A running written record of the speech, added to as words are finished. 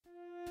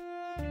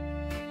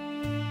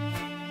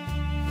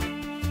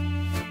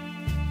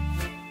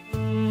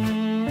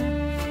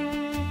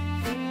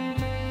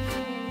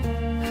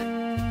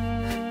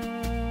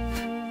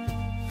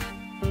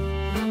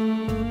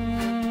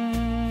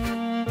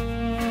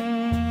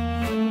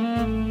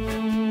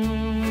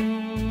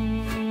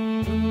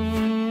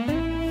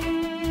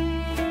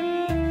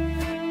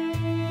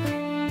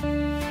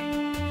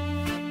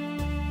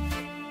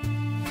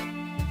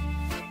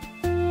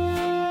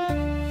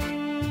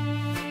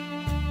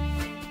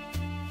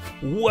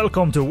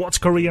Welcome to What's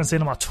Korean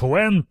Cinema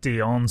 20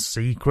 on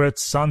Secret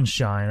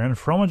Sunshine, and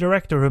from a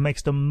director who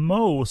makes the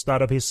most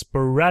out of his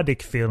sporadic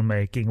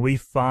filmmaking, we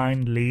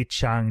find Lee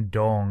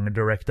Chang-dong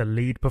direct a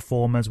lead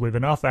performance with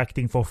enough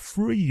acting for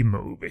 3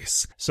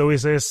 movies. So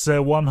is this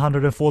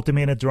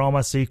 140-minute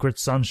drama Secret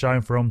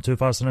Sunshine from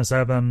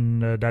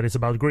 2007 that is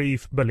about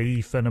grief,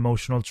 belief and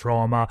emotional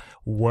trauma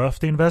worth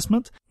the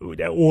investment?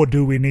 Or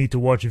do we need to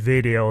watch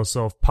videos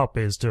of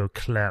puppies to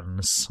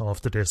cleanse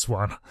after this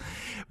one?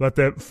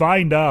 But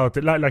find out.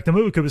 Like the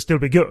movie could still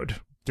be good,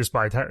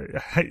 despite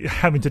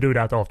having to do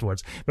that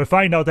afterwards. But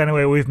find out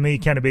anyway with me,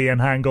 Kenny B, and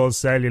Hangul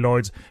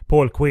Celluloid's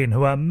Paul Quinn,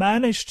 who have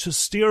managed to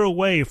steer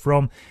away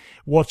from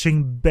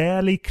watching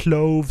barely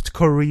clothed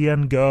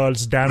Korean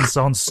girls dance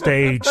on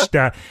stage,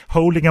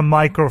 holding a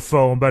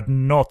microphone but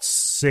not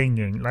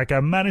singing. Like, I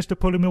managed to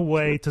pull him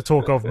away to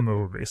talk of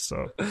movies.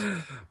 So,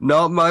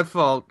 not my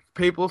fault.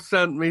 People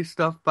sent me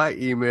stuff by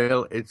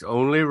email. It's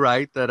only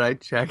right that I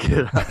check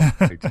it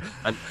out.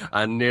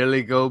 and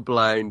nearly go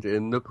blind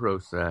in the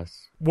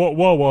process. What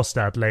was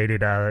that lady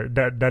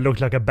that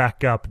looked like a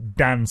backup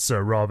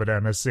dancer rather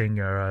than a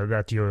singer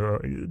that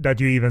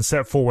you even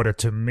set forwarded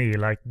to me?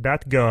 Like,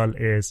 that girl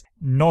is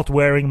not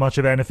wearing much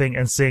of anything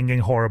and singing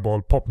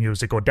horrible pop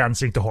music or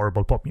dancing to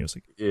horrible pop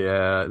music.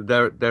 Yeah,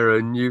 they're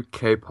a new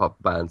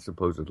K-pop band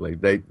supposedly.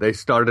 They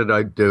started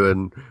out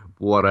doing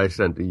what I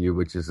sent to you,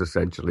 which is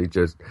essentially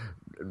just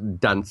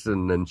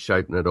dancing and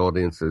shouting at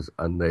audiences,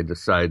 and they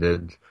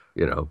decided,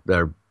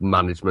 their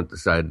management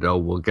decided,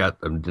 we'll get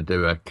them to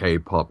do a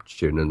K-pop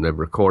tune, and they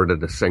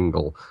recorded a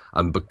single.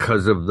 And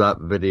because of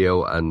that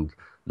video and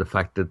the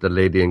fact that the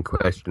lady in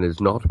question is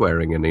not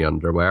wearing any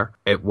underwear,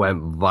 it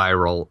went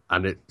viral,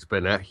 and it's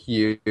been a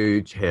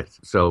huge hit.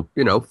 So,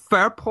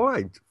 fair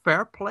point,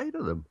 fair play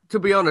to them. To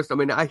be honest, I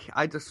mean,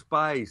 I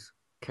despise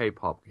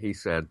K-pop, he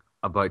said,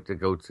 about to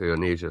go to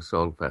an Asia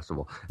Song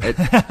Festival.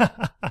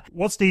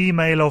 What's the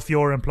email of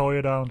your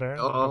employer down there?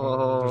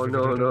 Oh,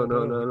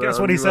 no.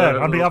 Guess what he said?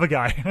 I'm the other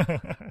guy.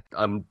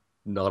 I'm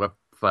not a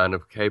fan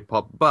of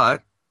K-pop,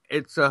 but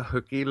it's a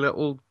hooky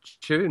little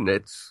tune.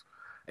 It's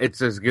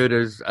as good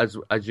as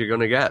you're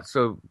going to get.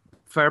 So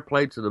fair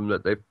play to them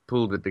that they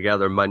pulled it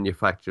together,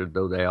 manufactured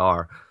though they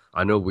are.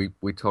 I know we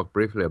talked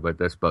briefly about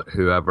this, but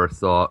whoever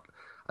thought,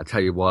 I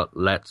tell you what,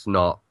 let's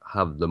not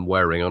have them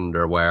wearing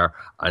underwear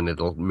and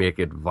it'll make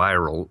it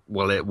viral.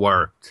 Well, it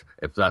worked,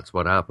 if that's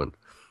what happened.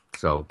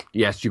 So,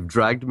 yes, you've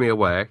dragged me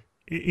away.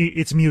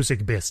 It's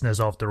music business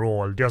after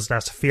all, just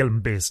as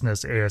film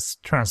business is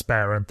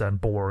transparent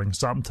and boring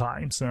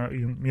sometimes.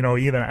 Even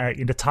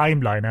in the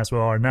timeline as we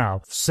are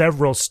now,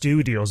 several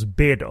studios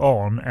bid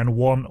on and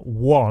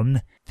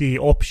won the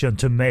option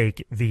to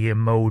make the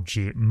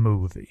Emoji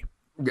Movie.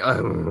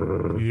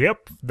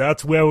 Yep,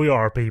 that's where we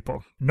are,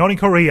 people. Not in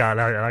Korea,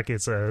 like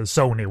it's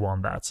Sony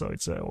won that, so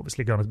it's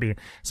obviously going to be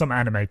some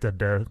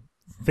animated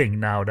thing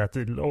now that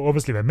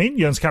obviously the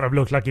minions kind of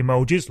look like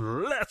emojis.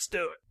 Let's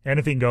do it.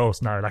 Anything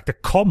goes now, like the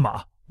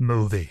comma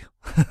movie,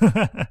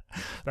 the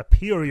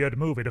period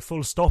movie, the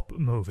full stop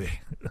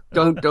movie.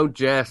 Don't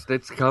jest,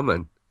 it's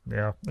coming.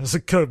 Yeah, there's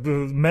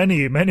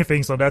many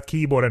things on that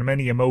keyboard and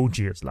many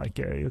emojis. Like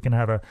you can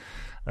have a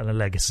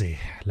legacy.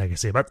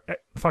 But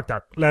fuck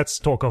that. Let's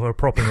talk of our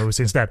proper movies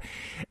instead.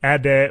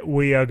 And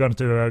we are going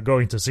to go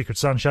into Secret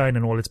Sunshine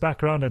and all its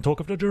background and talk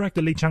of the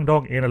director Lee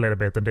Chang-dong in a little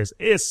bit. And this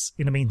is,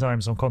 in the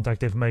meantime, some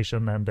contact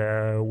information. And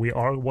we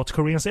are What's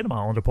Korean Cinema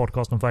on the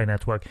Podcast on Fire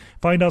network.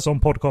 Find us on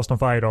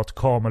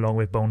podcastonfire.com along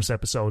with bonus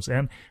episodes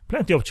and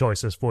plenty of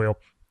choices for your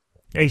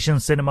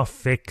Asian Cinema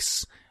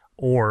Fix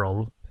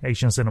oral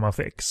Asian Cinema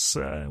Fix.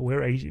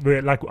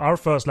 We're like, our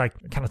first kind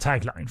of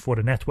tagline for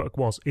the network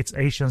was, it's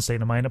Asian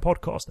Cinema in a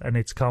podcast, and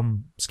it's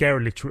come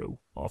scarily true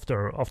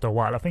after a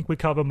while. I think we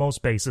cover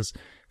most bases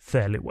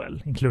fairly well,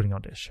 including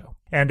on this show.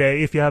 And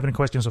if you have any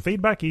questions or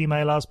feedback,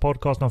 email us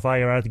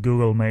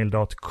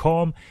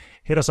podcastonfire@googlemail.com.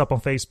 Hit us up on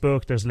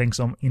Facebook. There's links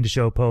in the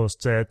show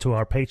posts to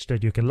our page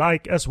that you can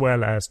like, as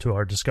well as to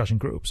our discussion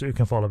group, so you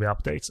can follow the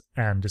updates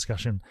and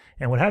discussion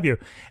and what have you.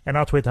 And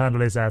our Twitter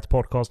handle is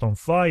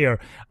 @podcastonfire.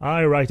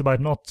 I write about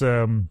not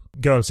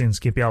girls in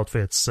skimpy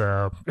outfits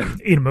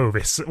in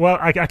movies. Well,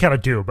 I kind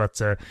of do, but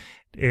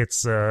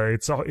it's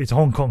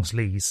Hong Kong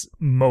sleaze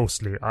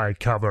mostly. I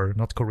cover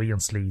not Korean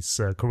sleaze,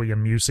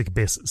 Korean music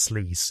biz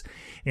sleaze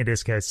in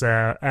this case,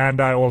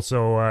 and I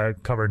also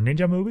cover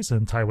ninja movies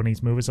and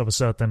Taiwanese movies of a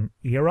certain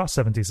era,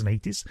 70s and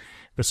 80s,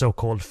 the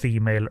so-called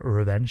female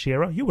revenge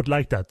era. You would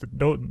like that.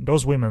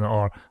 Those women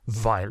are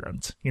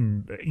violent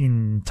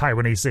in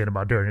Taiwanese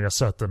cinema during a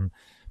certain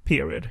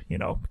period,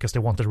 because they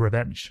wanted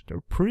revenge.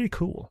 They're pretty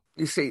cool.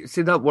 You see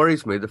that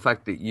worries me, the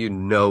fact that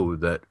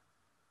that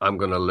I'm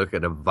going to look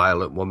at a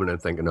violent woman and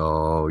thinking,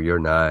 oh, you're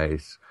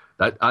nice.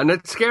 And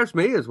it scares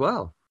me as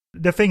well.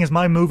 The thing is,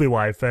 my movie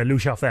wife, Lu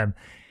Xiaofen,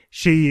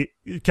 she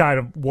kind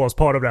of was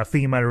part of that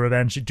female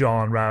revenge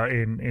genre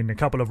in a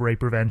couple of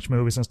rape revenge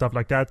movies and stuff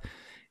like that.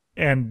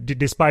 And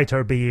despite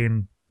her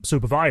being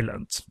super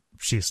violent,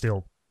 she's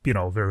still,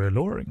 very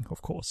alluring,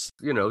 of course.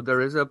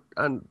 There is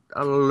an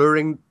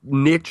alluring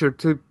nature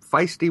to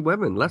feisty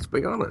women, let's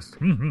be honest.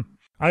 Mm-hmm.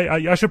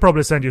 I should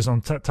probably send you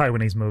some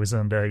Taiwanese movies,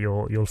 and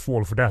you'll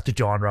fall for that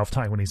genre of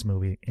Taiwanese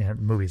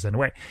movies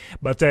anyway.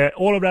 But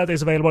all of that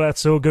is available at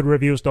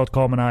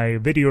sogoodreviews.com, and I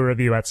video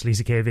review at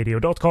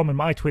sleazykvideo.com, and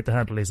my Twitter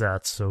handle is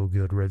at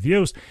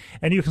sogoodreviews.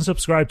 And you can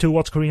subscribe to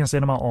What's Korean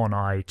Cinema on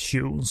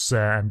iTunes,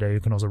 and you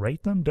can also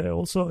rate, and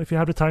also, if you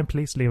have the time,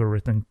 please leave a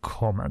written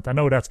comment. I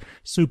know that's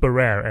super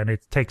rare, and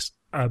it takes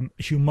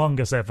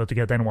humongous effort to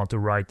get anyone to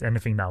write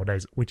anything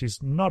nowadays, which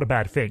is not a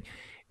bad thing.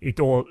 It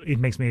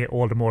makes me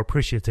all the more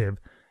appreciative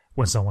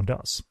when someone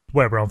does,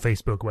 whether on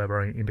Facebook,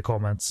 whether in the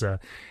comments,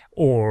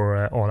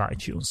 or on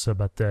iTunes.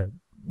 But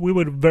we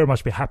would very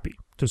much be happy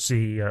to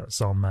see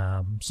some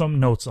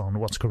notes on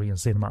What's Korean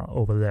Cinema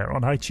over there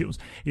on iTunes.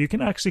 You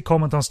can actually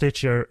comment on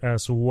Stitcher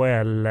as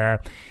well,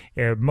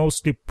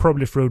 mostly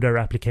probably through their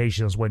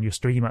applications when you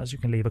stream us. You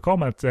can leave a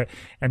comment,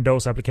 and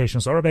those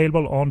applications are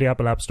available on the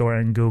Apple App Store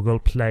and Google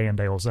Play, and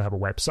they also have a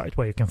website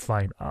where you can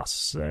find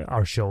us,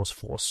 our shows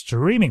for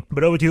streaming.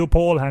 But over to you,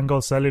 Paul,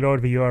 Hangul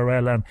Celluloid, the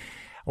URL, and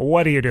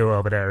what do you do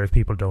over there if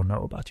people don't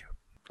know about you?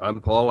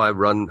 I'm Paul. I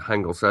run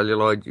Hangul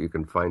Celluloid. You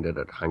can find it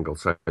at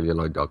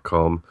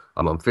hangulcelluloid.com.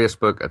 I'm on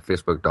Facebook at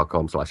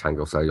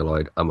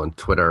facebook.com/hangulcelluloid. I'm on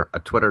Twitter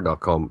at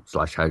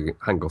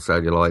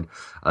twitter.com/hangulcelluloid.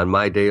 And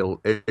my deal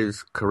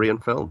is Korean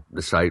film.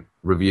 The site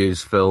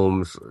reviews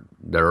films.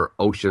 There are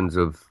oceans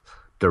of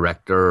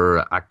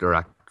director, actor,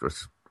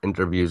 actress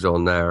interviews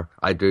on there.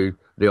 I do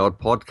the odd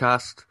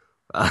podcast.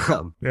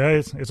 Yeah,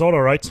 it's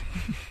all right.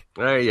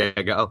 There you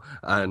go.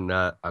 And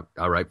I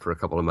write for a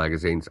couple of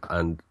magazines,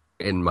 and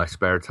in my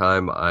spare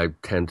time, I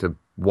tend to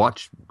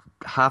watch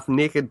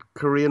half-naked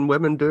Korean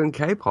women doing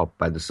K-pop,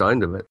 by the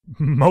sound of it.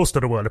 Most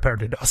of the world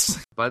apparently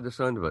does. By the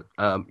sound of it.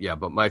 Yeah,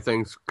 but my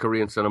thing's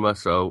Korean cinema,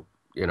 so,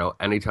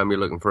 anytime you're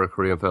looking for a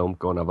Korean film,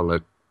 go and have a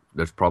look.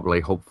 There's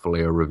probably,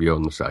 hopefully, a review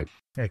on the site.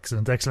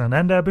 Excellent.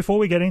 And before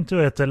we get into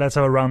it, let's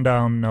have a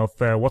rundown of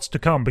what's to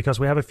come, because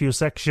we have a few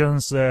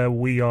sections.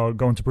 We are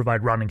going to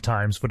provide running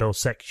times for those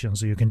sections,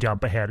 so you can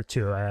jump ahead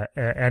to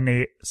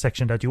any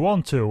section that you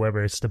want to,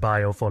 whether it's the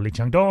bio for Lee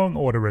Chang-dong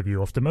or the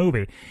review of the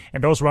movie.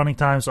 And those running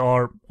times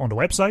are on the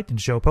website, in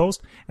the show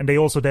post, and they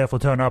also therefore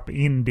turn up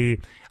in the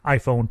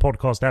iPhone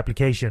podcast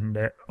application,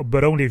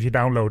 but only if you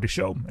download the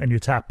show and you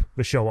tap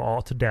the show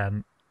art,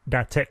 then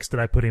that text that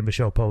I put in the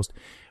show post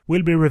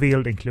will be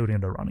revealed, including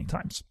the running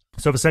times.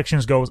 So the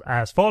sections goes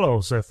as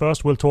follows.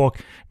 First, we'll talk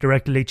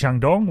directly Lee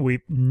Chang-dong.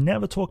 We've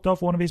never talked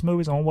of one of his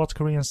movies on What's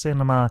Korean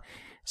Cinema,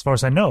 as far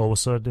as I know.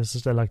 So this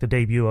is like the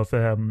debut of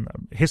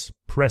his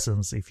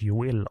presence, if you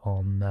will,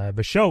 on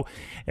the show.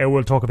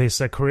 We'll talk of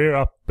his career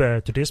up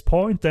to this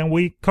point, and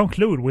we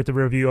conclude with a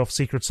review of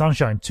Secret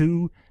Sunshine.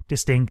 Two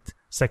distinct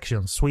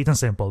sections, sweet and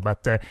simple,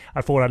 but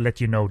I thought I'd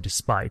let you know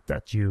despite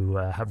that you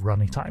have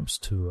running times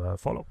to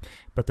follow.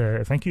 But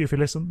thank you if you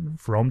listen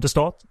from the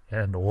start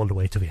and all the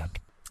way to the end.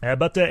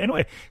 But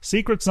anyway,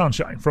 Secret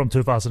Sunshine from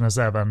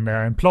 2007,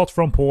 and plot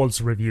from Paul's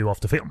review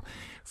of the film.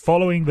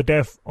 Following the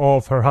death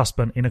of her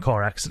husband in a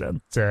car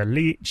accident,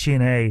 Lee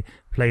Chin-ae,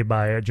 played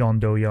by John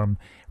Do-yeon,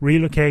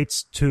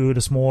 relocates to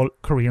the small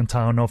Korean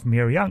town of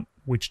Myeryang,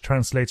 which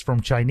translates from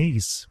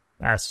Chinese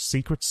as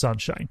Secret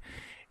Sunshine.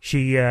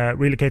 She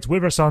relocates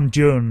with her son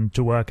Jun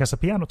to work as a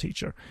piano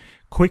teacher.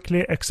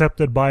 Quickly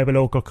accepted by the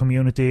local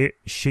community,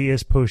 she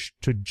is pushed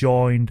to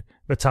join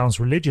the town's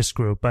religious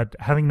group, but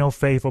having no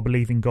faith or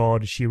belief in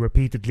God, she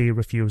repeatedly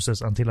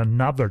refuses until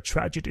another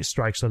tragedy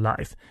strikes her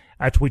life,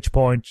 at which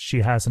point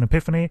she has an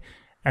epiphany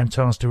and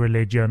turns to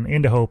religion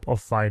in the hope of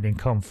finding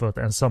comfort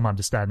and some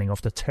understanding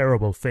of the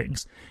terrible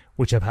things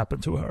which have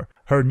happened to her.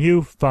 Her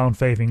newfound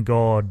faith in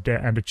God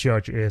and the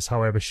church is,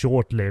 however,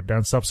 short-lived,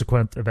 and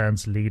subsequent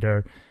events lead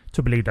her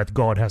to believe that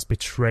God has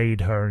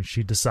betrayed her, and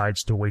she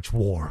decides to wage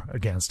war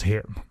against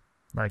him.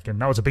 And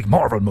now it's a big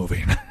Marvel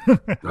movie.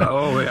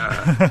 Oh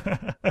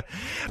yeah.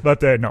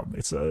 But no,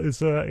 it's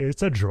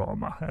a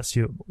drama, as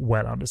you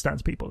well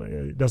understand, people.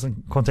 It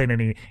doesn't contain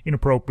any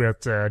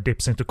inappropriate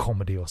dips into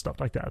comedy or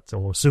stuff like that,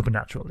 or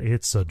supernatural.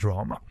 It's a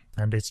drama,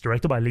 and it's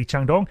directed by Lee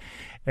Chang-dong,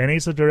 and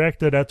he's a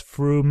director that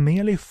through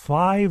merely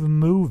 5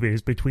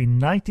 movies between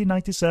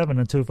 1997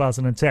 and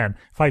 2010,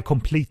 5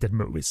 completed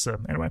movies,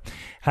 anyway,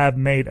 have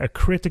made a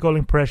critical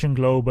impression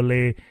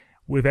globally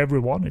with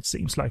everyone, it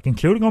seems like,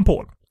 including on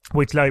Paul.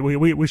 Which,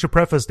 we should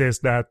preface this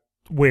that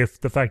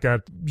with the fact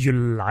that you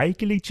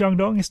like Lee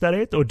Chang-dong, is that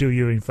it? Or do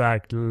you, in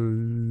fact,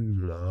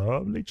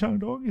 love Lee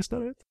Chang-dong, is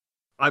that it?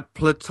 I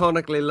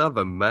platonically love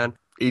him, man.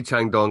 Lee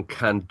Chang-dong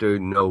can do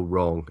no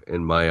wrong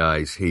in my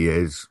eyes. He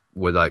is,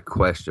 without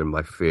question,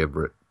 my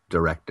favorite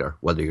director,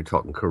 whether you're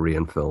talking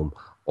Korean film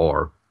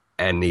or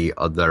any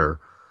other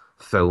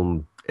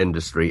film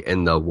industry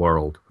in the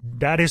world.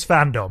 That is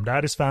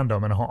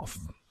fandom and a half.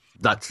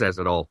 That says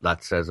it all,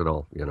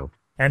 you know.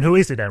 And who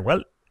is it then?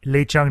 Well,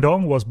 Lee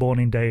Chang-dong was born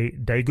in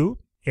Daegu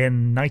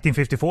in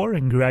 1954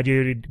 and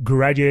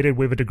graduated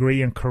with a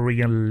degree in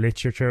Korean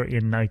literature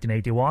in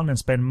 1981 and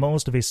spent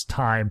most of his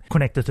time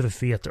connected to the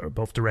theater,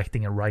 both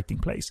directing and writing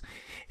plays.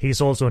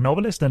 He's also a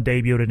novelist and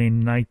debuted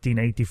in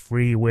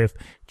 1983 with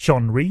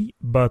Chonri,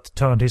 but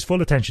turned his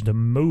full attention to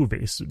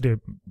movies,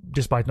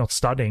 despite not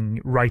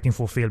studying writing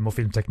for film or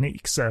film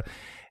techniques.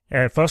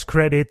 First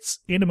credits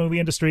in the movie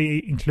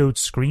industry include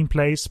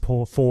screenplays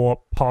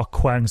for Park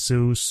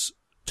Kwang-soo's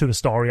To the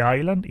Starry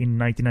Island in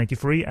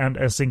 1993 and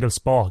A Single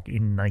Spark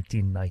in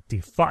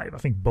 1995. I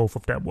think both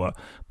of them were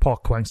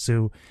Park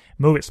Kwang-soo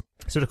movies.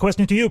 So the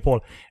question to you,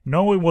 Paul,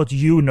 knowing what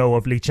you know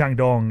of Lee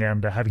Chang-dong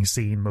and having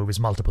seen movies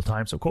multiple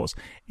times, of course,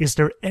 is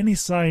there any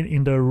sign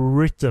in the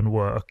written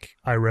work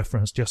I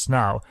referenced just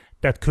now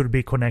that could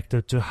be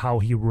connected to how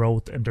he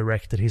wrote and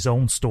directed his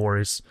own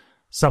stories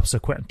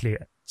subsequently?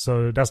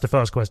 So that's the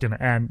first question.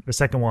 And the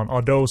second one,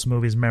 are those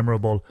movies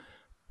memorable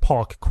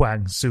Park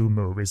Kwang-soo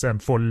movies?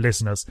 And for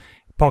listeners,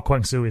 Park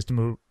Kwang-soo is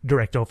the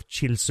director of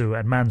Chilsu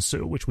and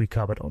Mansu, which we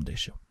covered on this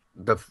show.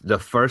 The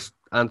first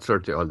answer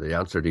to, or the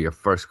answer to your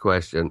first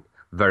question,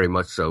 very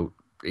much so.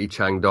 Lee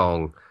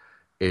Chang-dong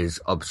is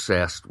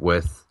obsessed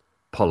with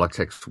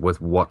politics, with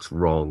what's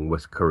wrong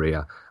with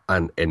Korea.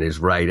 And in his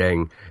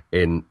writing,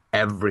 in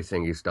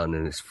everything he's done,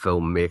 in his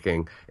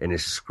filmmaking, in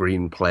his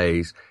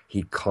screenplays,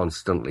 he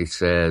constantly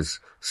says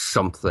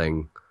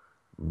something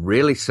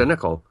really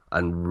cynical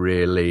and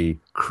really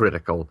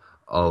critical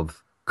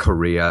of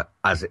Korea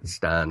as it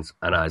stands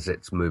and as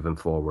it's moving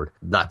forward.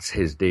 That's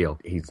his deal.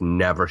 He's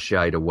never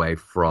shied away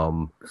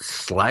from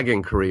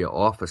slagging Korea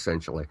off,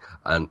 essentially.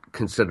 And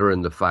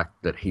considering the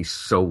fact that he's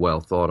so well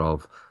thought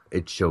of,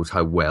 it shows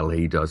how well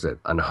he does it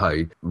and how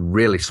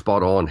really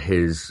spot on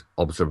his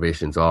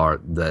observations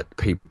are, that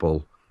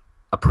people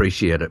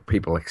appreciate it,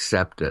 people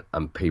accept it,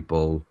 and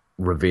people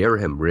revere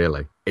him,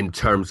 really. In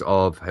terms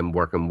of him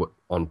working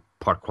on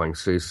Park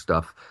Kwang-soo's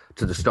stuff,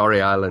 To the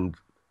Starry Island,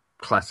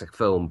 classic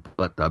film,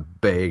 but the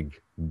big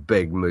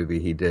movie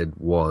he did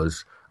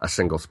was A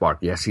Single Spark.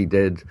 Yes, he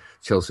did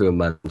Chilsu and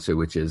Mansu,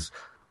 which is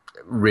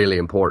really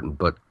important,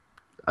 but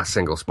A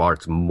Single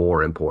Spark's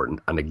more important.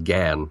 And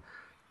again,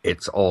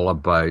 it's all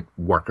about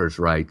workers'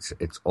 rights.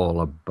 It's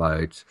all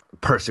about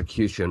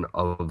persecution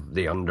of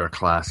the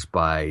underclass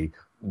by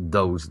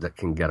those that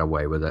can get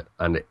away with it.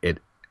 And it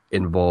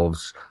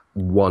involves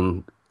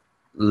one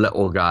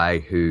little guy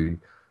who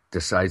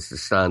decides to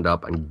stand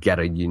up and get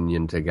a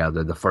union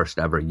together, the first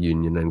ever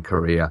union in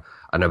Korea.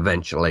 And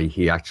eventually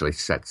he actually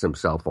sets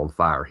himself on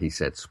fire. He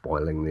said,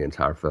 spoiling the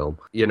entire film.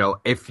 You know,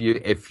 if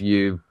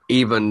you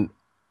even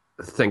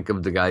think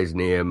of the guy's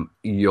name,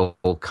 you'll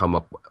come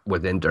up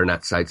with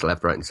internet sites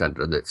left, right, and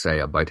center that say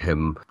about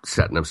him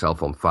setting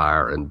himself on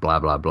fire and blah,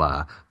 blah,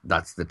 blah.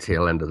 That's the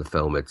tail end of the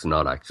film. It's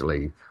not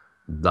actually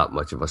that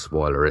much of a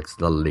spoiler. It's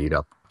the lead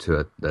up to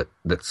it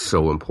that's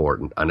so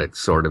important. And it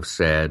sort of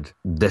said,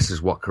 this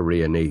is what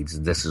Korea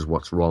needs. This is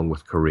what's wrong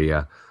with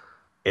Korea.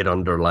 It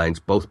underlines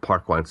both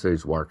Park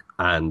Kwang-soo's work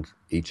and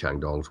Lee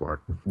Chang-dong's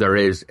work. There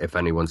is, if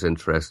anyone's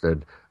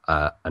interested,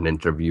 an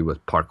interview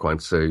with Park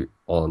Kwang-soo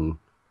on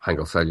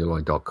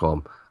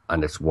HangelCelluloid.com,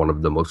 and it's one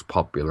of the most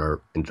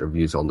popular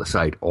interviews on the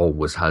site,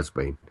 always has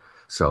been.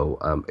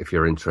 So if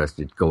you're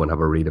interested, go and have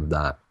a read of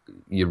that.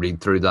 You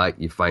read through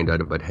that, you find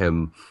out about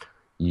him.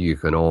 You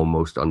can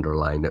almost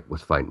underline it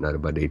with finding out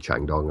about Lee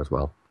Chang-dong as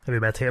well. Have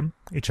you met him,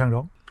 Lee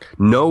Chang-dong?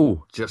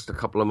 No, just a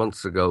couple of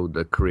months ago,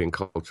 the Korean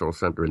Cultural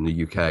Centre in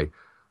the UK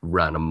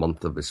ran a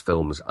month of his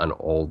films, and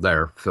all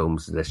their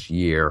films this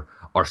year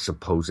are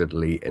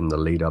supposedly in the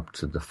lead up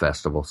to the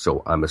festival.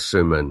 So I'm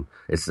assuming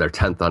it's their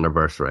 10th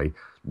anniversary.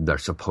 They're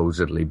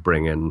supposedly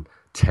bringing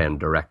 10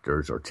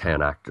 directors or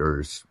 10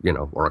 actors, you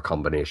know, or a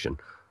combination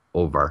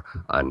over,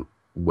 and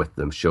with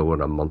them showing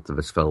a month of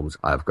his films.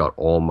 I've got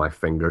all my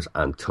fingers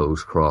and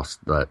toes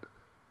crossed that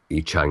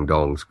Lee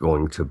Chang-dong's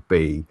going to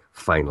be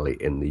finally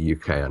in the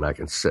UK, and I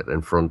can sit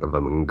in front of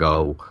him and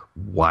go,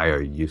 why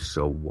are you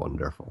so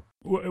wonderful?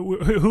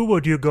 Who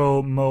would you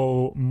go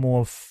more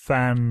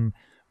fanboy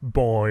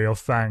or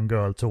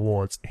fangirl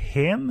towards,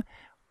 him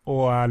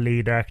or our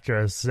lead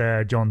actress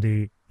John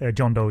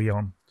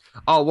Do-yeon?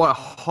 Oh, what a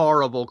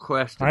horrible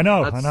question! I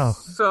know.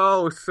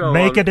 So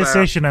make unfair. a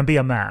decision and be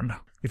a man.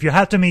 If you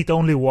had to meet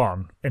only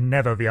one and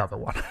never the other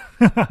one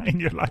in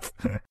your life,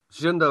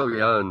 Jun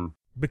Do-yeon.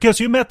 Because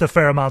you met a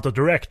fair amount of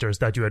directors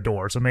that you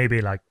adore, so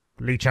maybe like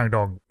Lee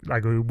Chang-dong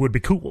would be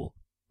cool.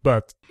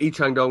 But Lee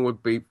Chang-dong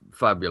would be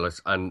fabulous,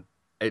 and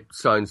it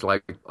sounds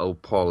like,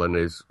 Paul and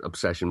his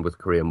obsession with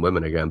Korean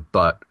women again.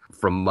 But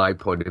from my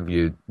point of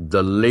view,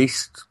 the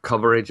least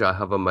coverage I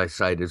have on my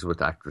site is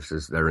with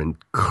actresses. They're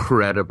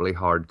incredibly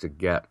hard to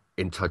get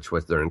in touch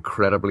with. They're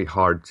incredibly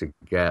hard to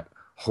get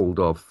hold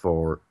of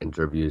for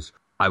interviews.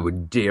 I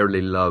would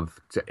dearly love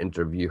to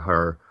interview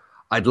her.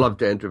 I'd love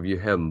to interview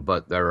him,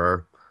 but there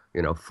are,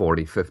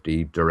 40,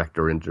 50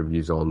 director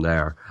interviews on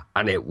there,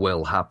 and it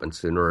will happen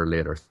sooner or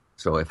later.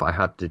 So if I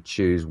had to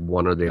choose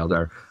one or the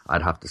other,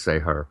 I'd have to say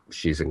her.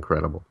 She's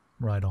incredible.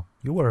 Right on.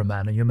 You were a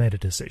man and you made a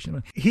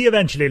decision. He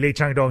eventually, Lee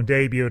Chang-dong,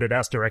 debuted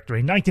as director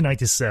in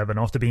 1997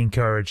 after being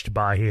encouraged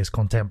by his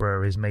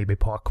contemporaries, maybe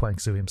Park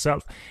Kwang-soo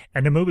himself,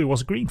 and the movie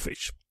was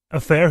Greenfish. A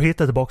fair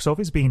hit at the box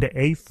office, being the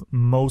 8th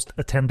most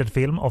attended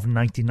film of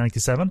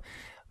 1997.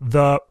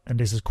 And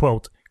this is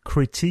quote,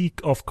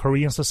 critique of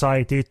Korean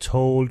society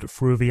told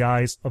through the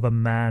eyes of a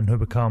man who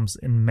becomes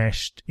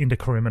enmeshed in the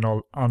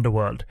criminal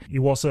underworld. It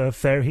was a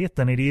fair hit,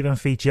 and it even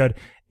featured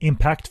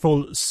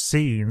impactful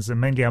scenes,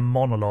 mainly a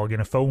monologue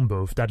in a phone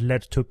booth that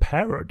led to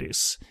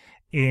parodies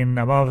in,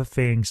 among other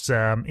things,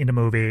 in the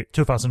movie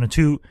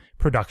 2002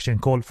 production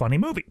called Funny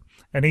Movie,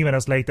 and even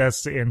as late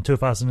as in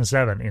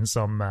 2007 in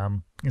some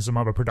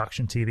other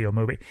production, TV or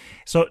movie.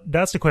 So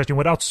that's the question.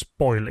 Without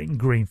spoiling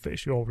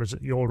Greenfish, you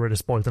already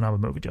spoiled another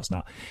movie just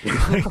now.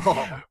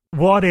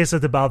 What is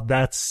it about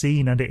that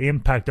scene and the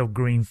impact of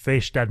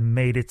Greenfish that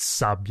made it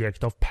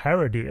subject of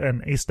parody?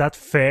 And is that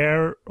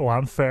fair or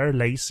unfair,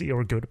 lazy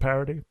or good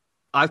parody?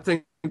 I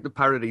think the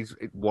parody's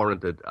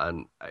warranted,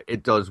 and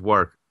it does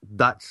work.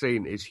 That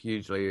scene is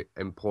hugely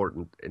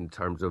important in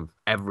terms of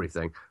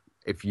everything.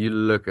 If you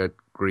look at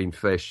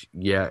Greenfish,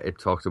 yeah, it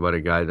talks about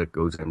a guy that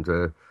goes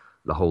into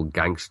the whole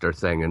gangster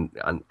thing,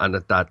 and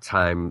at that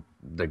time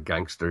the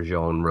gangster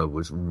genre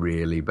was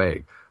really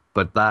big.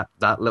 But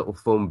that little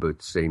phone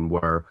booth scene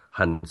where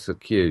Han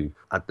Suk-kyu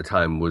at the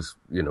time was,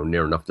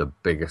 near enough the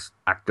biggest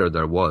actor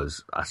there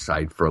was,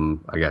 aside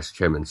from, I guess,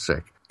 Chae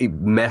Min-sik. He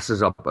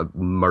messes up a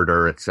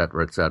murder,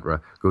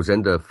 etc., goes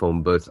into a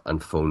phone booth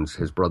and phones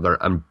his brother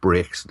and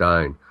breaks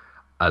down.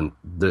 And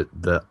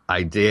the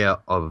idea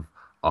of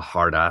a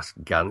hard-ass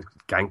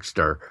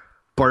gangster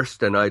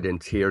bursting out in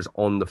tears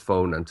on the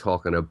phone and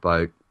talking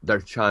about their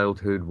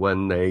childhood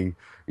when they,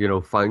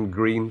 found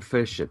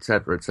greenfish,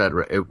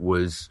 etc., it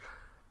was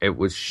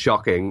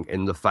shocking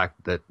in the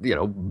fact that,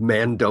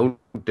 men don't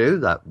do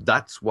that.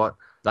 That's what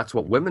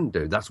women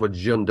do. That's what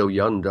Jun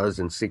Do-yeon does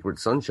in Secret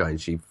Sunshine.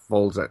 She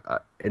falls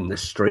in the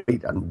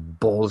street and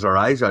bawls her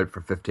eyes out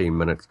for 15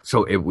 minutes.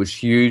 So it was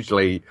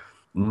hugely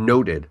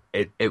noted.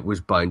 It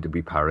was bound to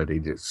be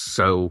parodied. It's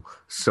so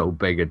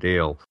big a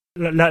deal.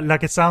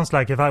 Like it sounds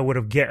like if I would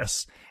have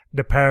guessed,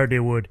 the parody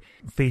would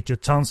feature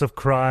tons of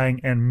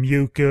crying and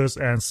mucus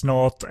and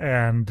snot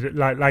and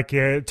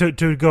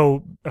to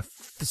go a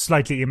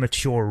slightly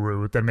immature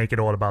route and make it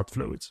all about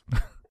fluids.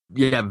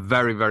 Yeah,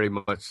 very, very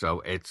much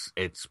so.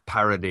 It's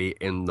parody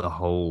in the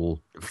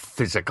whole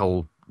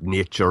physical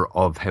nature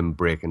of him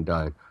breaking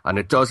down. And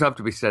it does have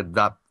to be said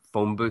that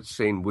phone booth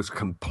scene was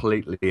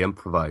completely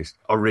improvised.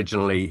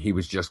 Originally, he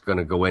was just going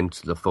to go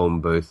into the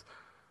phone booth,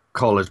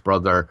 call his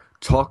brother,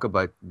 talk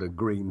about the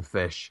green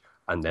fish,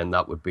 and then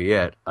that would be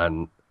it.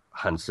 And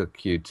Han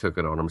Suk-kyu took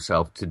it on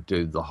himself to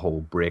do the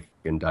whole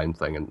breaking down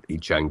thing, and Lee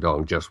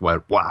Chang-dong just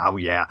went, wow,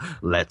 yeah,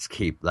 let's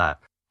keep that.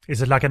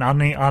 Is it like an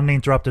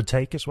uninterrupted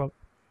take as well?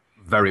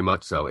 Very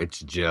much so. It's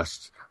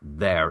just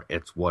there.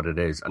 It's what it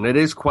is. And it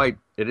is quite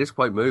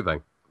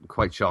moving,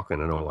 quite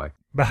shocking in a way.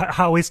 But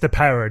how is the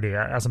parody,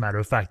 as a matter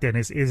of fact, then?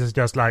 Is it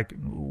just like,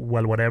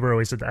 well, whatever,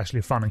 or is it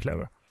actually fun and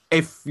clever?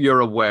 If you're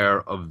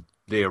aware of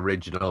the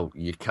original,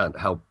 you can't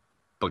help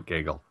but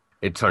giggle.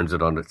 It turns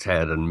it on its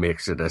head and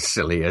makes it as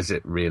silly as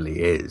it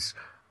really is.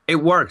 It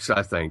works,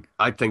 I think.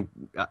 I think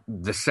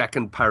the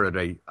second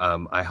parody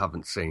I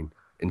haven't seen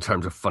in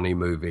terms of funny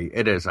movie.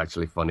 It is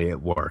actually funny.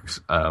 It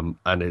works.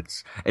 And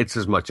it's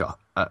as much a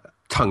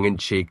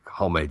tongue-in-cheek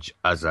homage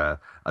as a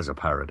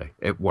parody.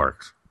 It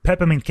works.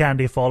 Peppermint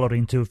Candy followed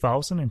in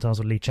 2000 in terms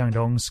of Lee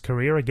Chang-dong's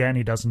career. Again,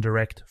 he doesn't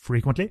direct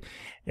frequently.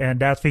 And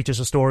that features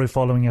a story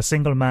following a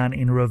single man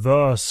in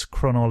reverse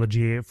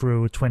chronology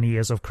through 20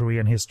 years of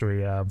Korean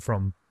history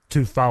from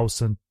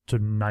 2000 to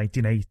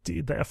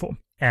 1980, therefore.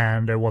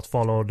 And what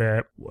followed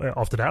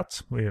after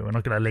that, we're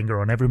not going to linger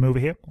on every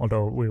movie here,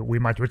 although we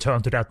might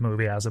return to that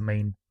movie as a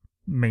main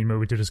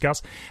movie to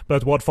discuss.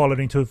 But what followed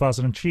in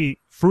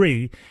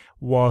 2003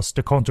 was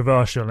the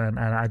controversial, and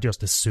I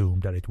just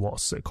assumed that it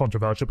was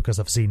controversial because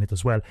I've seen it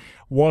as well,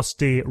 was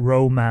the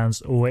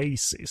romance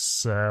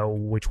Oasis,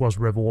 which was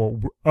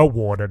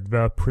awarded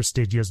the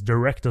prestigious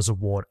Directors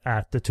Award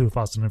at the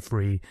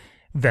 2003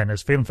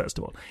 Venice Film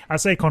Festival. I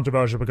say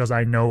controversial because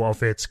I know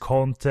of its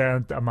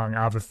content, among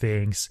other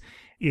things.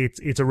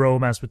 It's a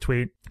romance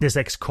between this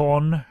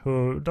ex-con,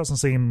 who doesn't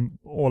seem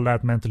all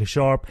that mentally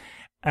sharp,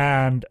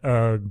 and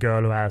a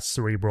girl who has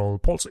cerebral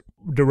palsy.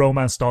 The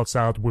romance starts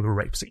out with a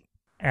rape scene.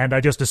 And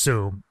I just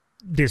assume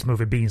this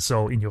movie being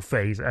so in your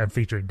face and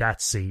featuring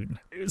that scene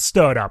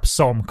stirred up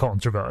some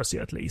controversy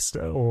at least.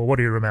 Or what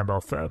do you remember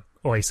of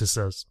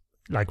Oasis's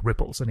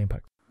ripples and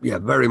impact? Yeah,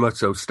 very much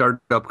so. Stirred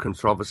up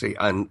controversy.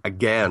 And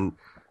again,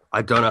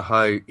 I don't know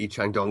how Lee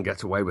Chang-dong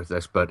gets away with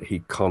this, but he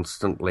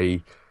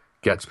constantly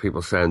gets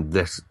people saying,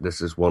 this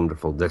is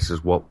wonderful. This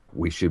is what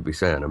we should be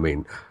saying. I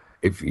mean,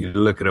 if you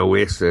look at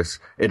Oasis,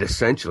 it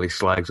essentially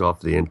slags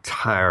off the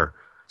entire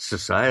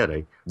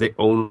society. The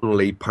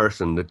only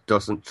person that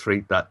doesn't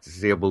treat that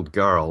disabled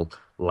girl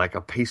like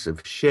a piece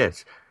of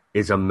shit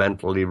is a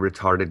mentally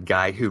retarded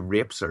guy who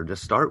rapes her to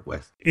start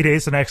with. It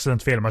is an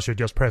excellent film, I should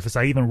just preface.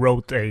 I even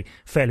wrote a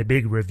fairly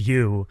big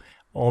review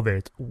of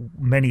it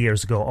many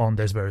years ago on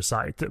this very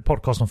site,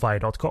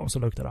 podcastonfire.com, so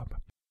look that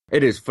up.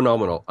 It is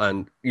phenomenal.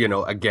 And,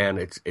 again,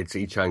 it's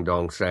Lee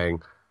Chang-dong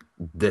saying,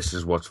 this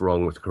is what's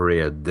wrong with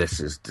Korea. This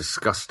is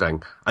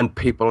disgusting. And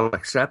people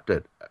accept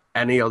it.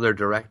 Any other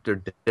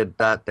director did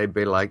that, they'd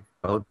be like,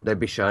 oh, they'd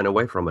be shying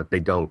away from it. They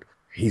don't.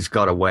 He's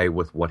got away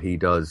with what he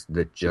does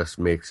that just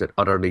makes it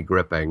utterly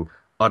gripping,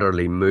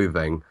 utterly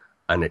moving,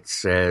 and it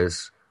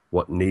says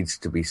what needs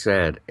to be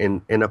said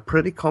in a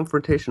pretty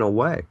confrontational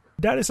way.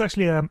 That is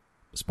actually a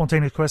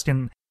spontaneous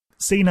question.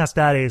 Seeing as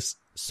that is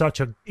such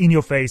a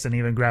in-your-face and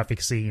even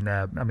graphic scene,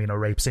 a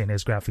rape scene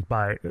is graphic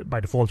by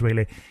default,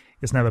 really.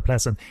 It's never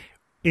pleasant.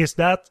 Is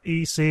that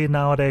easy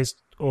nowadays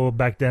or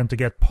back then to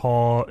get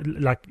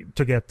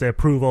the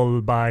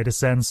approval by the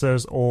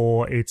censors,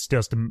 or it's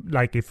just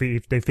like if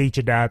they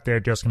feature that, they're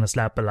just going to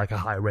slap a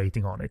high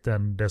rating on it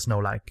and there's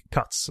no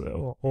cuts,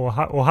 or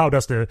how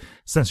does the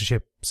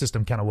censorship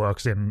system kind of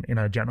works in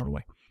a general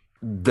way?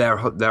 Their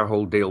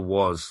whole deal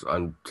was,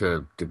 and to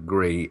a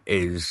degree,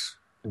 is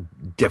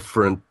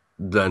different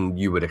than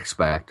you would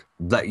expect.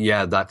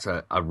 That's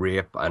a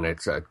rape and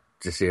it's a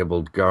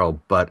disabled girl,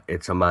 but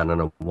it's a man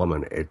and a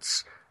woman.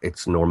 It's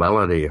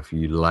normality, if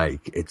you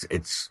like.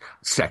 It's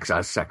sex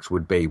as sex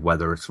would be,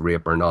 whether it's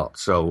rape or not.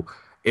 So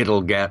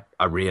it'll get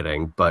a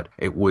rating, but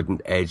it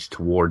wouldn't edge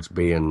towards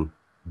being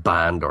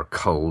banned or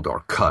culled or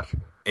cut.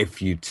 If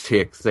you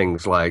take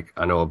things like,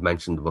 I know I've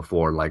mentioned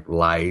before, like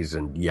Lies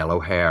and Yellow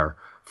Hair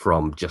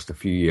from just a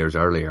few years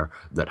earlier,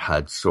 that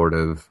had sort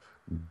of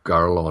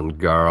girl on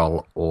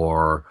girl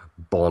or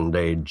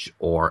bondage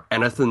or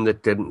anything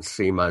that didn't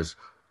seem as,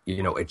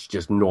 it's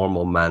just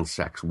normal man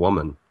sex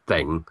woman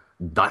thing.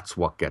 That's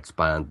what gets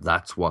banned.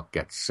 That's what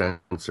gets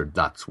censored.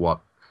 That's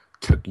what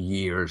took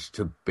years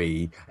to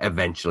be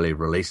eventually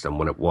released. And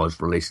when it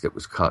was released, it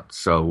was cut.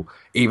 So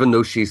even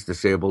though she's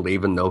disabled,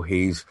 even though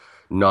he's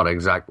not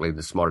exactly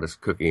the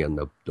smartest cookie in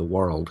the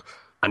world,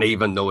 and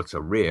even though it's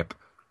a rape,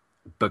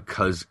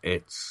 because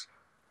it's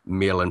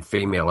male and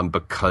female and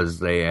because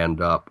they end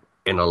up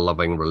in a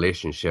loving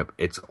relationship,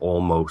 it's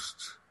almost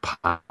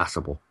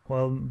passable.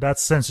 Well,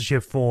 that's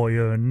censorship for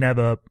you.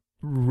 Never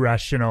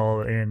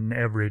rational in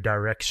every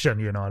direction,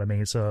 you know what I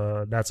mean?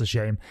 So that's a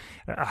shame.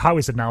 How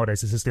is it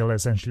nowadays? Is it still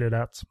essentially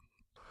that?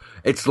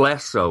 It's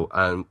less so.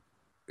 And,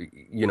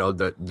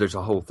 there's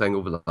a whole thing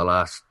over the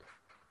last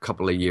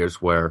couple of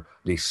years where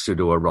these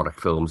pseudo-erotic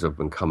films have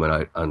been coming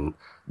out and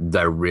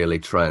they're really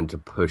trying to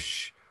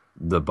push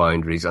the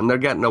boundaries, and they're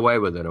getting away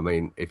with it. I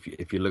mean, if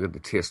you look at The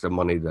Taste of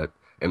Money that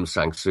Im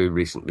Sang-soo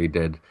recently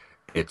did,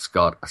 it's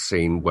got a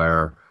scene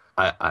where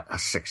a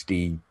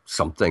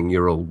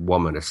 60-something-year-old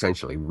woman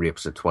essentially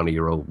rapes a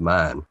 20-year-old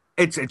man.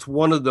 It's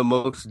one of the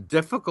most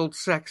difficult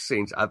sex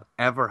scenes I've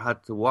ever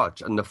had to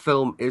watch, and the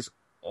film is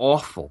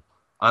awful.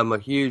 I'm a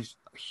huge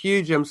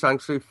Im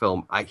Sang-soo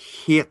film. I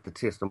hate The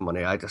Taste of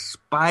Money. I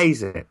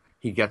despise it.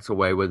 He gets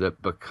away with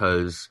it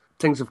because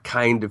things have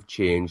kind of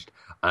changed,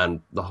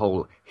 and the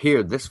whole,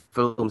 this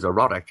film's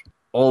erotic,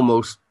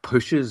 almost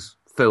pushes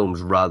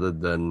films rather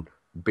than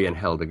being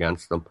held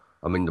against them.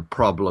 I mean, the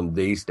problem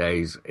these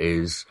days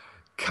is,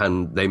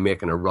 can they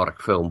make an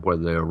erotic film where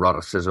the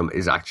eroticism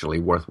is actually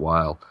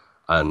worthwhile?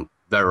 And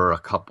there are a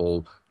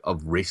couple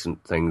of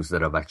recent things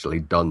that have actually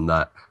done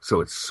that.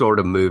 So it's sort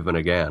of moving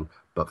again.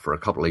 But for a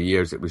couple of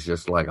years, it was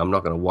just like, I'm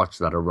not going to watch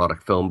that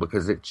erotic film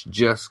because it's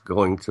just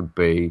going to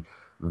be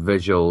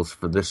visuals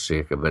for the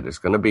sake of it. It's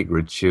going to be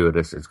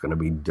gratuitous. It's going to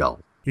be dull.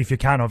 If you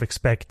kind of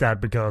expect that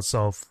because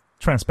of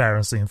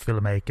transparency in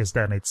filmmakers,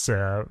 then it's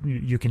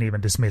you can even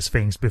dismiss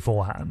things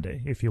beforehand,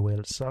 if you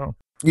will. So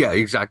yeah,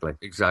 exactly.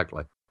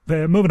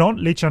 Moving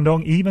on, Lee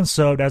Chang-dong even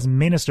served as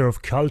Minister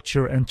of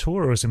Culture and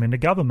Tourism in the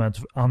government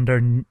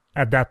under,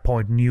 at that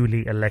point,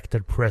 newly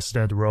elected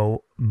President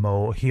Roh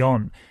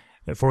Moo-hyun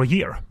for a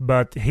year.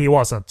 But he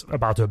wasn't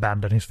about to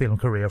abandon his film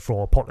career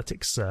for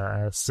politics,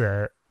 as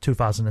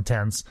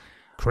 2010's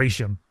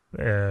Creation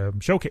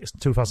showcased,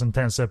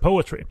 2010's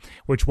Poetry,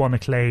 which won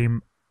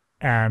acclaim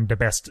and the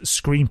best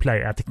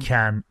screenplay at the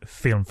Cannes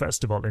Film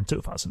Festival in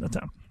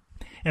 2010.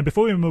 And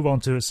before we move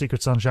on to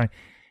Secret Sunshine,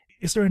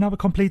 is there another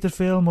completed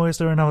film, or is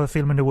there another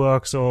film in the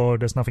works, or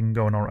there's nothing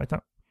going on right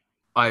now?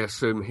 I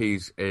assume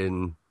he's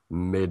in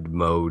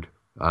mid-mode.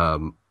 I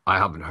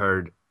haven't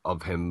heard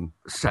of him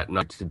setting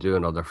out to do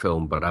another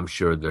film, but I'm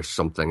sure there's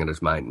something in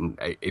his mind.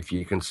 And if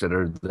you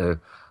consider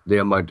the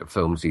amount of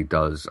films he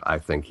does, I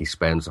think he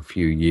spends a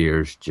few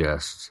years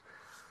just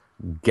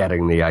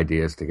getting the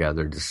ideas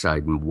together,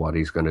 deciding what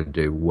he's going to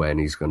do, when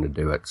he's going to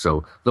do it.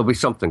 So there'll be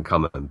something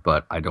coming,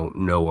 but I don't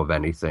know of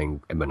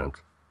anything imminent.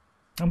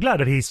 I'm glad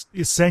that he's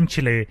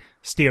essentially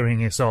steering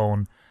his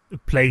own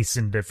place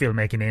in the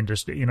filmmaking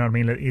industry. You know what I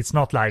mean? It's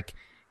not like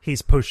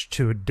he's pushed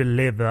to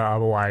deliver,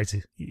 otherwise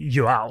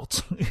you're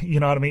out. You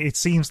know what I mean? It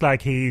seems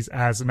like he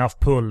has enough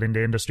pull in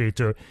the industry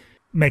to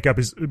make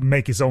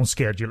his own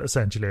schedule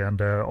essentially,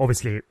 and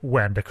obviously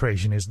when the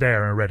creation is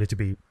there and ready to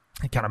be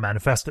kind of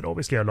manifested,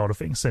 obviously a lot of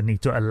things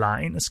need to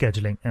align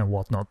scheduling and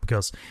whatnot,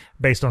 because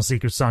based on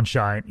Secret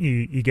Sunshine,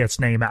 he gets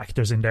name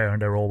actors in there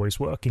and they're always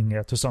working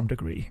to some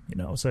degree,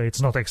 so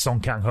it's not like Song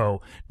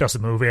Kang-ho does a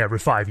movie every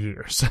 5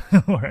 years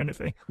or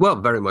anything. Well,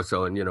 very much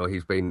so. And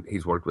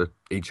he's worked with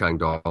Lee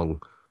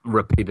Chang-dong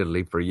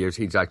repeatedly for years.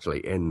 He's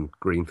actually in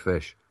Green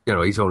Fish.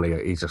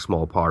 He's a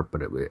small part,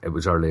 but it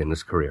was early in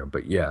his career.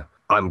 But yeah,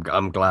 I'm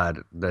glad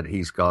that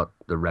he's got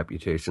the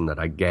reputation that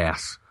I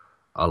guess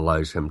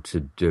allows him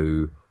to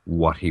do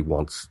what he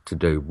wants to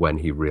do when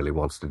he really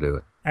wants to do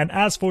it. And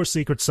as for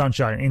Secret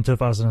Sunshine in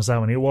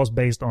 2007, it was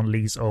based on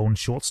Lee's own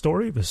short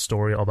story, the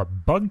story of a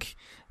bug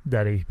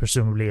that he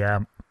presumably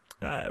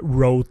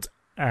wrote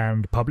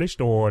and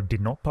published, or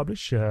did not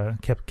publish,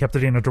 kept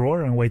it in a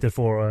drawer and waited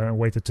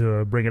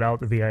to bring it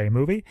out via a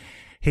movie.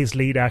 His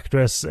lead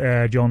actress,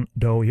 Jeon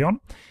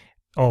Do-yeon,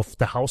 of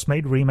the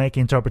Housemaid remake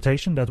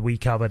interpretation that we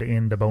covered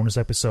in the bonus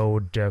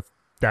episode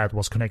that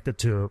was connected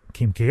to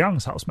Kim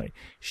Ki-young's Housemaid.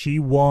 She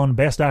won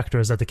Best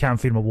Actress at the Cannes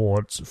Film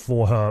Awards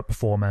for her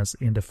performance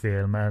in the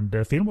film, and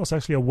the film was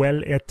actually a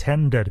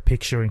well-attended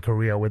picture in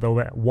Korea with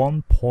over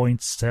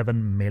 1.7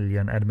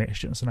 million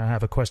admissions, and I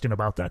have a question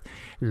about that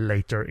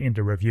later in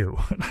the review.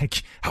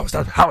 Like, how is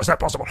that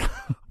possible?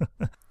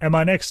 And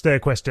my next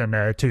question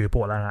to you,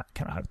 Paul, and I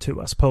kind of have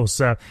two, I suppose.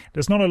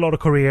 There's not a lot of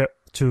Korea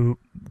to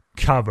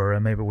cover,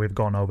 and maybe we've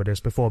gone over this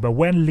before, but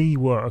when Lee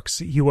works,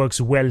 he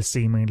works well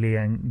seemingly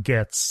and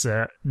gets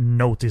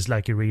noticed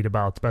like you read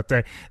about. But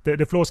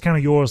the floor is kind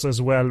of yours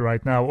as well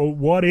right now.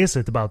 What is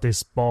it about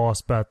this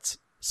boss but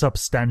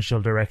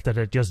substantial director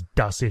that just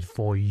does it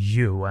for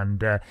you? And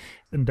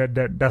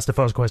that's the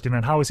first question.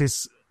 And how is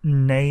his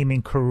name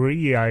in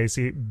Korea? Is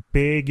it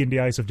big in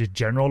the eyes of the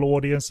general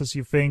audience, as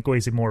you think, or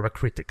is it more of a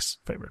critic's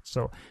favorite?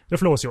 So the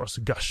floor is yours.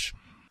 Gush.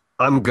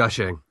 I'm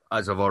gushing.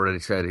 As I've already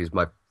said, he's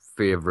my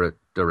favorite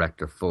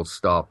director, full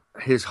stop.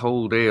 His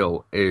whole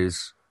deal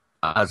is,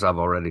 as I've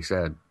already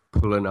said,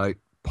 pulling out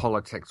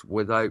politics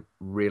without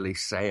really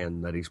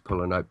saying that he's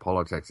pulling out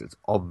politics. It's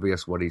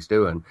obvious what he's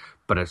doing,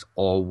 but it's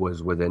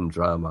always within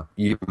drama.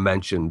 You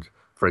mentioned,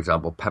 for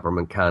example,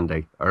 Peppermint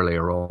Candy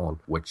earlier on,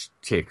 which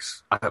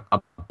takes a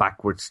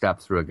backward step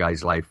through a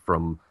guy's life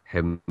from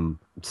him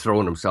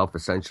throwing himself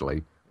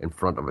essentially in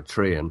front of a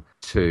train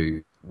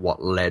to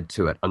what led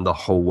to it. And the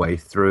whole way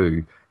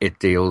through, it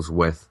deals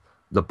with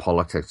the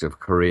politics of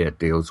Korea. It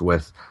deals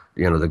with,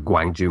 the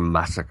Gwangju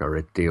massacre.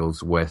 It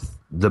deals with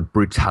the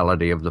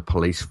brutality of the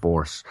police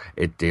force.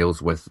 It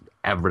deals with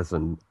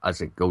everything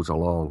as it goes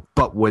along.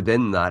 But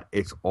within that,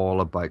 it's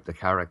all about the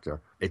character.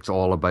 It's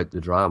all about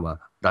the drama.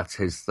 That's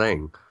his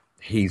thing.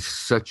 He's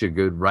such a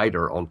good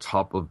writer on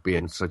top of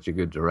being such a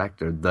good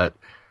director that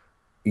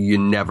you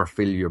never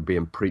feel you're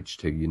being preached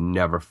to. You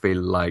never feel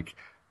like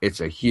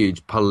it's a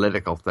huge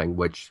political thing,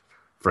 which,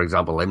 for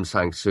example, Im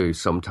Sang-soo,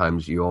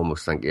 sometimes you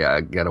almost think,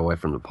 yeah, get away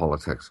from the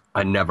politics.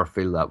 I never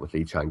feel that with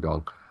Lee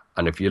Chang-dong.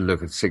 And if you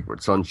look at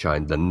Secret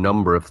Sunshine, the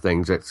number of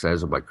things it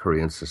says about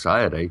Korean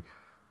society,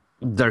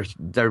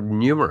 they're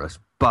numerous,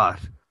 but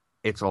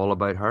it's all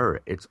about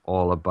her. It's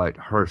all about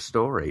her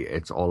story.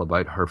 It's all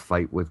about her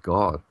fight with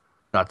God.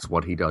 That's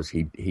what he does.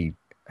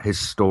 His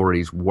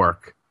stories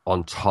work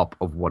on top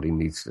of what he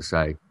needs to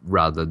say,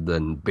 rather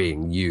than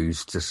being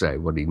used to say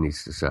what he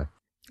needs to say.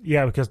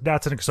 Yeah, because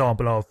that's an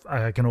example of,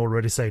 I can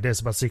already say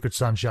this about Secret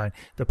Sunshine,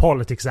 the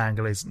politics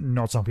angle is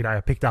not something I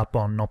picked up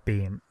on, not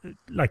being,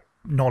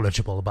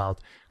 knowledgeable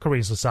about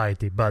Korean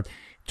society, but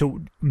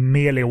to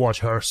merely watch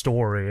her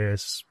story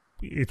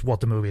it's what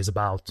the movie is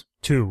about,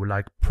 too,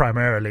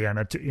 primarily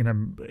and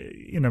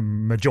in a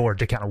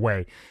majority kind of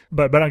way.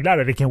 But I'm glad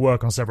that it can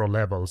work on several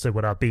levels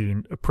without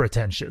being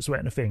pretentious or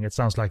anything. It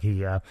sounds like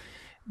he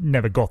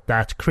never got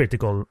that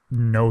critical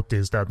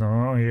notice that,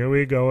 oh, here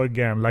we go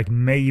again, like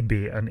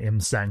maybe an Im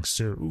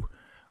Sang-soo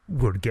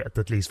would get,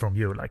 at least from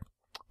you,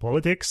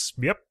 politics,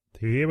 yep,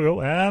 here we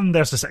go, and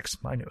there's the sex.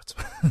 I knew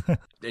it.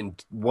 In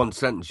one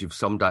sentence, you've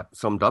summed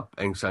up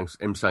Im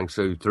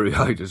Sang-soo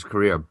throughout his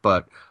career,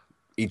 but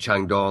Lee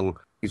Chang-dong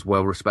is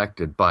well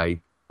respected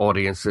by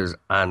audiences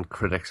and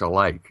critics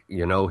alike.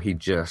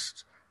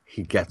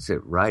 He gets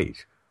it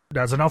right.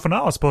 That's enough for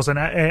now, I suppose. And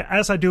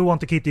as I do want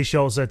to keep these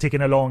shows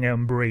ticking along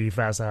and brief,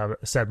 as I've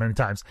said many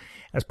times,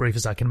 as brief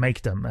as I can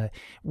make them,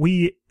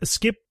 we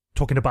skip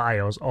talking the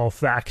bios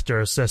of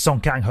actors Song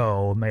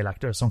Kang-ho, male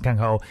actor Song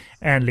Kang-ho,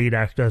 and lead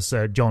actors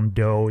Jeon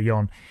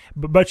Do-yeon.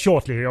 But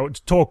shortly,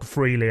 talk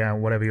freely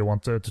and whatever you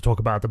want to talk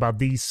about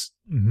these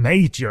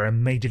major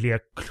and majorly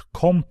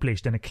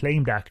accomplished and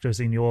acclaimed actors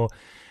in your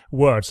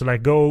words. So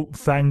go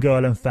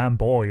fangirl and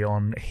fanboy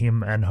on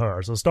him and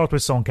her. So start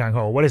with Song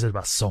Kang-ho. What is it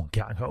about Song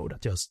Kang-ho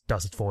that just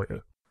does it for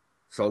you?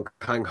 Song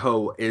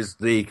Kang-ho is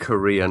the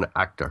Korean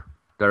actor.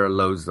 There are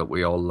loads that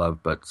we all love,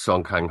 but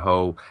Song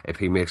Kang-ho, if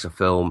he makes a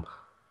film,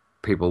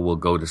 people will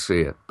go to see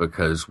it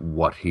because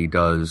what he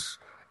does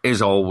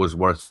is always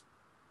worth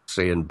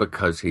seeing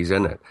because he's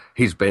in it.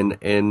 He's been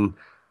in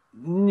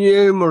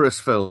numerous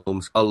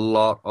films, a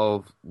lot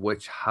of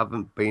which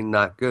haven't been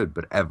that good,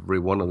 but every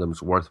one of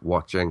them's worth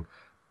watching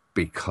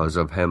because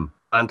of him.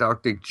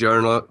 Antarctic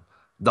Journal,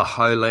 The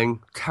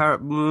Howling,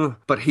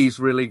 but he's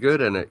really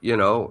good in it, you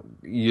know.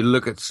 You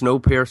look at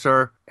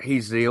Snowpiercer,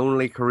 he's the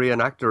only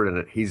Korean actor in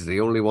it. He's the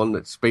only one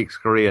that speaks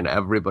Korean.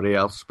 Everybody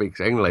else speaks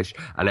English,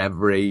 and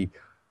every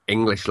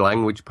English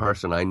language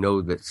person I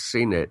know that's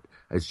seen it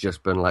has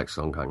just been like,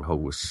 Song Kang-ho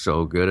was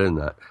so good in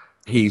that.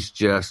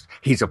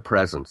 He's a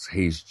presence.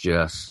 He's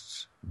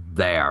just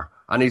there.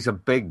 And he's a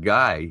big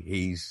guy.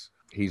 He's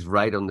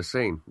right on the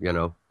scene, you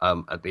know.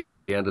 At the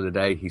end of the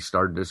day, he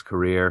started his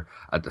career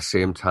at the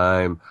same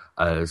time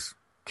as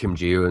Kim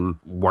Ji-yoon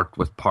worked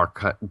with Park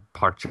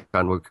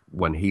Chan-wook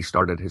when he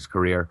started his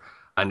career.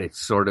 And it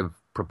sort of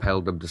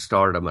propelled him to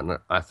stardom, and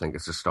I think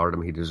it's a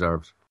stardom he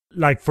deserves.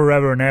 Like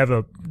Forever and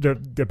Ever,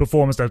 the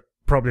performance that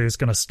probably is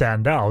going to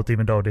stand out,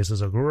 even though this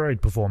is a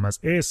great performance,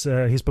 is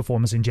his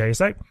performance in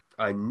JSA.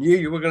 I knew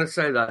you were going to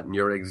say that, and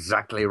you're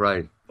exactly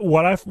right.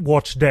 What I've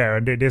watched there,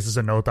 and this is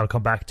a note I'll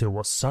come back to,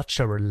 was such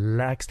a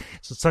relaxed,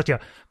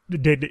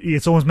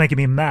 it's almost making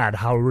me mad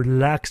how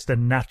relaxed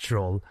and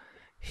natural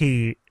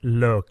he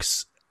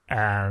looks,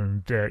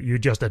 and you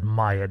just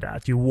admire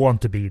that. You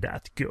want to be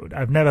that good.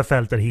 I've never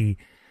felt that he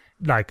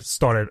like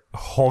started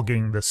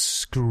hogging the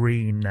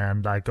screen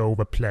and like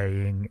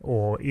overplaying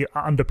or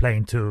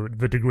underplaying to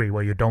the degree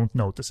where you don't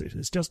notice it.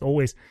 It's just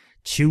always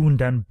tuned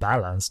and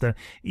balanced. And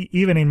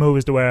even in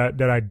movies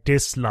that I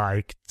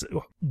disliked,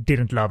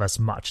 didn't love as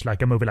much,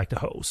 like a movie like The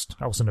Host.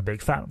 I wasn't a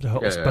big fan of The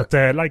Host, but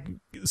like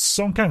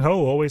Song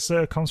Kang-ho always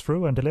comes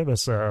through and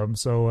delivers.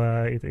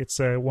 It's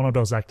one of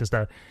those actors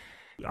that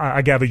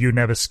I gather you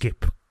never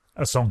skip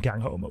a Song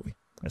Kang-ho movie,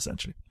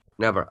 essentially.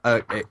 Never.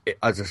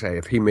 As I say,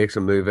 if he makes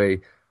a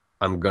movie,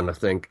 I'm gonna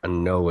think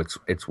and know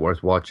it's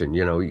worth watching.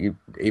 You know,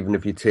 even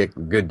if you take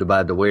the good, the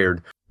bad, the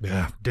weird.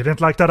 Yeah,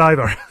 didn't like that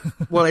either.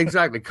 Well,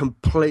 exactly,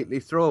 completely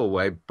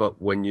throwaway.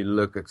 But when you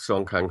look at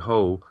Song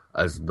Kang-ho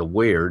as the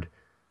weird,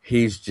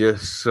 he's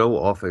just so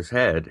off his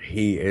head.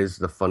 He is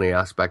the funny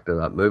aspect of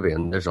that movie,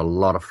 and there's a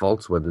lot of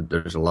faults with it.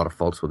 There's a lot of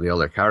faults with the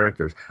other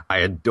characters. I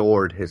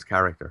adored his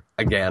character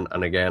again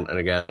and again and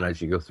again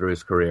as you go through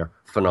his career.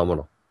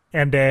 Phenomenal.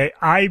 And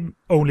I've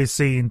only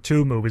seen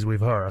 2 movies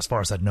with her, as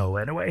far as I know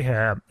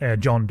anyway,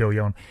 John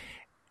Do-yeon.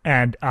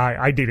 And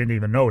I didn't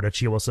even know that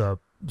she was a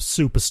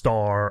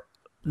superstar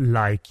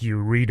like you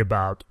read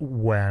about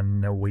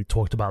when we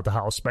talked about The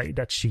Housemaid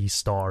that she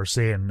stars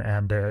in.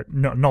 And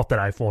not that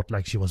I thought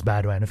like she was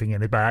bad or anything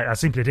in it, but I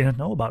simply didn't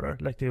know about her.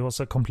 Like, it was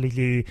a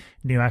completely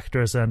new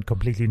actress and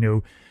completely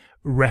new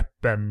rep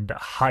and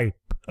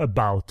hype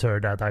about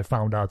her that I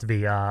found out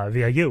via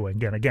you.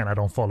 Again, I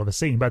don't follow the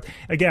scene. But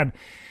again,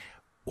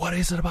 what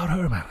is it about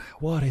her, man?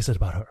 What is it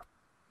about her?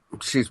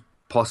 She's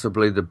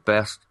possibly the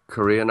best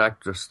Korean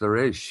actress there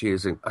is. She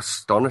is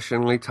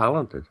astonishingly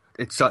talented.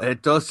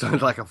 It does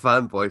sound like a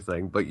fanboy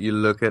thing, but you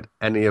look at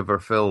any of her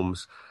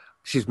films,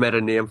 she's made a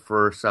name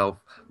for herself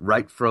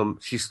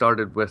she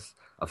started with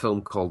a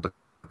film called The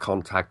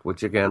Contact,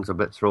 which again is a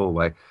bit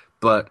throwaway,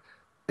 but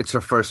it's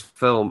her first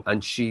film,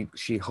 and she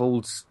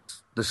holds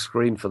the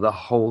screen for the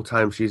whole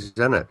time she's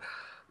in it.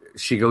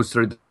 She goes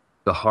through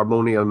the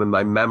harmonium in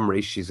my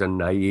memory. She's a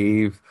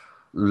naive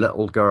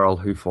little girl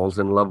who falls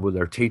in love with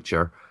her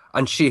teacher,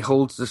 and she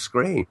holds the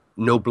screen.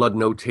 No blood,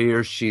 no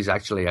tears. She's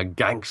actually a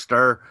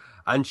gangster,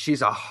 and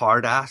she's a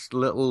hard-assed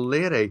little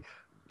lady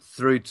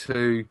through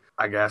to,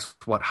 I guess,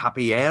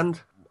 Happy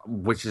End,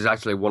 which is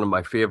actually one of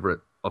my favorite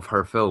of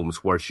her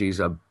films, where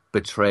she's a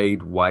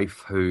betrayed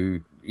wife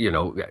who, you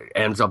know,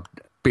 ends up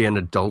being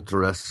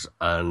adulterous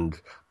and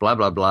blah,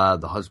 blah, blah.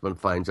 The husband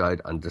finds out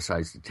and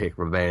decides to take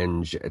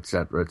revenge,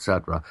 etc.,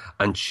 etc.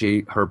 And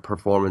her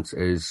performance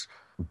is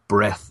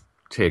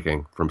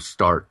breathtaking from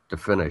start to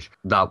finish.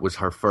 That was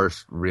her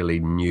first really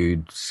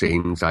nude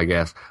scenes, I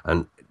guess.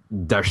 And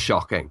they're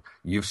shocking.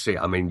 You've seen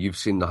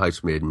The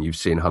Housemaid, and you've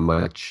seen how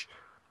much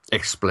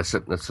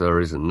explicitness there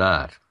is in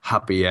that.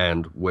 Happy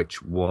End,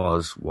 which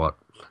was,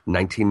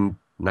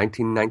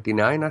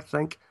 1999, I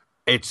think?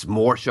 It's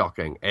more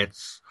shocking.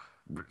 It's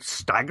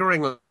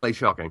staggeringly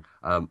shocking,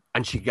 and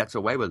she gets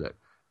away with it.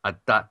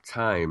 At that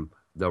time,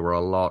 there were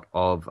a lot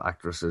of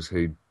actresses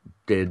who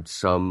did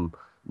some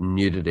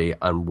nudity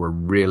and were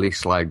really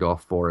slagged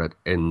off for it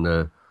in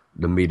the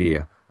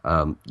media.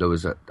 There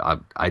was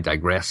I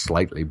digress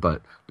slightly,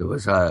 but there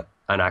was an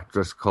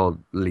actress called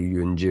Lee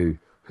Yoon-ju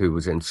who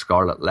was in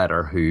Scarlet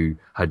Letter who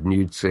had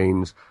nude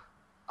scenes.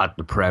 At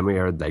the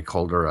premiere, they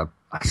called her a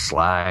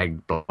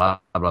slag, blah,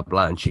 blah,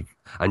 blah,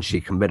 and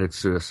she committed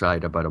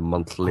suicide about a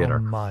month later. Oh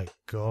my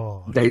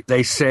God.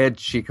 They said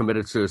she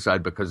committed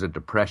suicide because of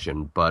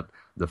depression, but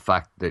the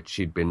fact that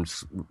she'd been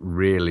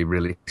really,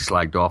 really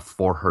slagged off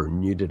for her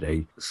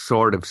nudity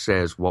sort of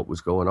says what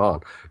was going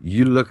on.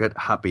 You look at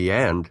Happy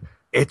End,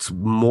 it's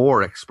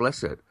more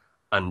explicit,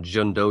 and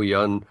Jun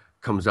Do-yeon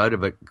comes out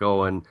of it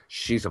going,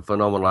 she's a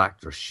phenomenal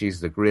actress.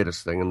 She's the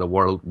greatest thing in the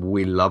world.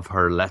 We love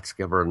her. Let's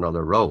give her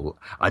another role.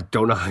 I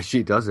don't know how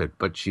she does it,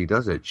 but she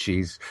does it.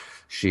 She's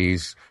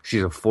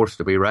a force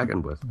to be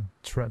reckoned with.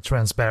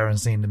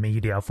 Transparency in the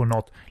media for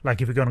not,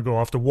 like, if you're going to go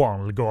after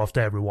one, go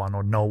after everyone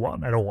or no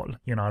one at all.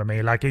 You know what I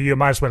mean? Like, you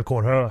might as well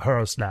call her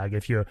a slag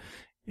if you're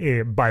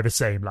by the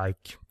same,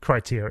 like,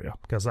 criteria.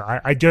 Because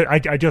I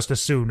just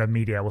assumed that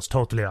media was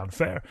totally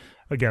unfair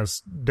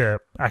against the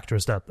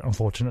actress that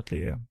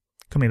unfortunately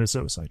committed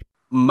suicide.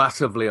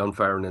 Massively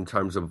unfair, and in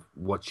terms of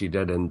what she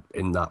did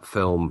in that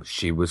film,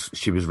 she was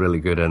really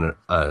good in it,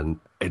 and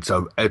it's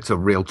a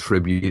real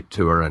tribute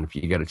to her. And if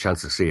you get a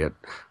chance to see it,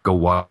 go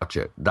watch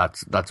it.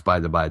 That's by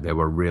the by. They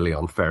were really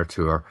unfair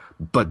to her,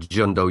 but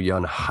Jun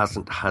Do-yeon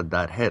hasn't had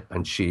that hit,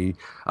 and she,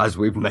 as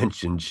we've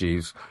mentioned,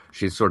 she's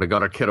sort of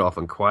got her kid off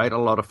in quite a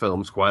lot of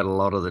films, quite a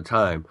lot of the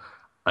time,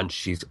 and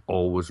she's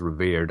always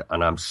revered.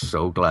 And I'm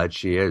so glad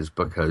she is,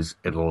 because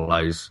it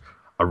allows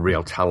a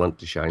real talent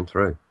to shine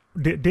through.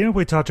 Didn't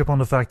we touch upon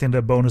the fact in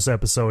the bonus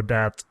episode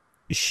that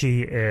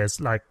she is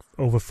like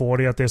over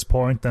 40 at this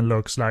point and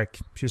looks like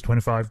she's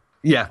 25?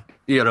 Yeah,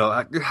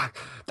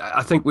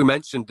 I think we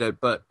mentioned it,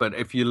 but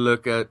if you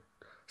look at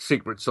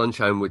Secret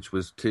Sunshine, which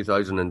was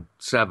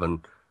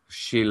 2007,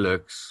 she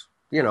looks,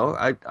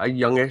 a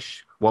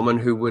youngish woman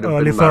who would have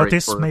early been married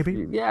 30s,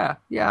 maybe? Yeah,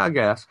 I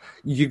guess.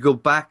 You go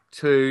back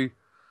to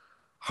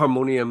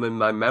Harmonium in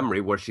My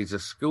Memory, where she's a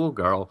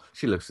schoolgirl,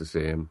 she looks the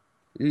same.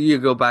 You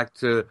go back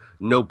to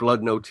No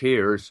Blood, No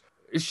Tears,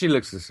 she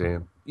looks the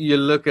same. You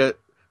look at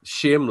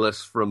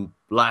Shameless from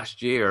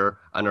last year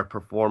and her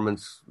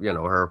performance,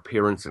 her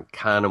appearance in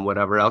Cannes and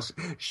whatever else,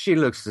 she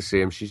looks the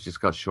same. She's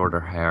just got shorter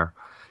hair.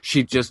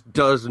 She just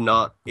does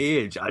not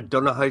age. I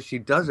don't know how she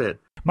does it.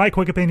 My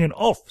quick opinion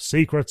of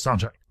Secret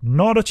Sunshine.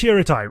 Not a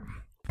cheery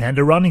time. And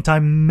the running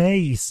time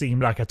may seem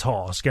like a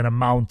task and a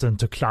mountain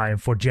to climb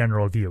for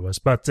general viewers,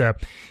 but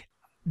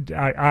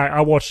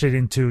I watched it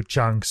in 2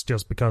 chunks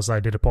just because I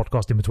did a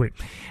podcast in between.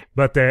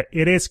 But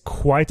it is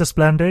quite a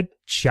splendid,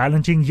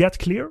 challenging yet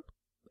clear,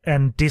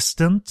 and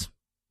distant,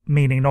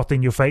 meaning not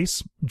in your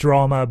face,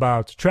 drama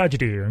about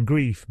tragedy and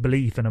grief,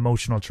 belief and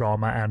emotional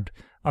trauma, and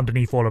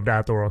underneath all of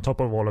that, or on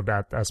top of all of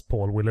that, as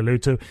Paul will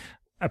allude to,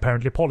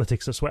 apparently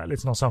politics as well.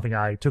 It's not something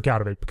I took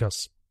out of it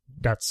because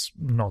that's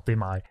not in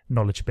my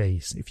knowledge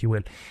base, if you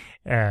will,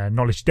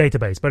 knowledge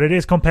database. But it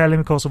is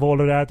compelling because of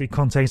all of that. It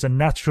contains a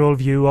natural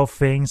view of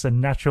things and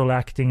natural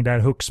acting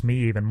that hooks me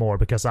even more,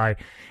 because I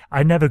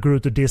never grew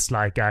to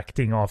dislike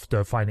acting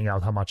after finding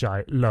out how much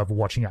I love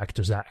watching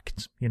actors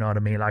act. You know what I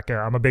mean? Like,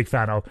 I'm a big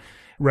fan of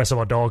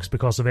Reservoir Dogs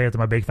because of it.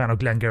 I'm a big fan of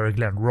Glengarry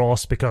Glen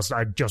Ross because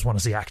I just want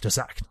to see actors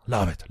act.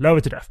 Love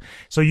it to death.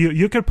 So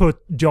you could put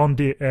Jun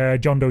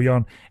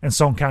Do-yeon and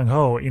Song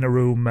Kang-ho in a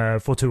room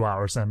for 2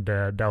 hours, and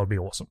that would be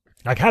awesome.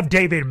 Like, have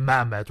David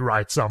Mamet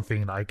write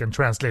something like and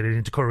translate it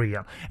into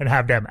Korean and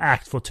have them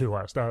act for 2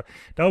 hours. That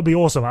would be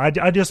awesome. I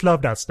just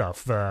love that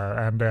stuff,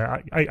 and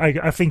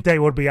I think they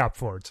would be up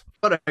for it.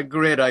 What a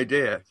great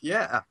idea!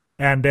 Yeah.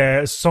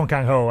 And Song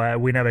Kang-ho,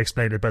 we never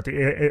explained it, but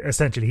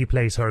essentially he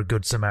plays her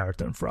Good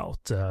Samaritan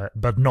throughout,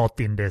 but not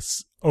in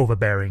this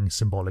overbearing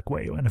symbolic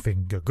way or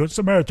anything. Good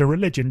Samaritan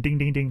religion, ding,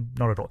 ding, ding,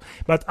 not at all.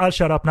 But I'll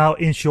shut up now.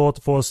 In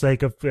short, for the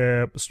sake of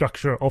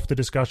structure of the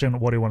discussion,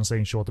 what do you want to say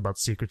in short about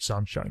Secret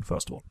Sunshine,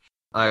 first of all?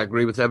 I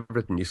agree with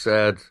everything you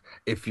said.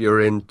 If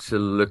you're into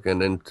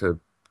looking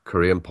into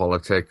Korean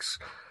politics,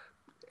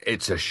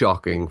 it's a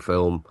shocking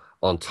film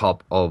on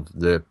top of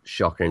the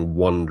shocking,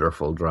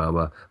 wonderful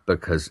drama,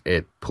 because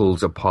it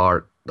pulls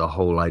apart the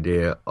whole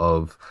idea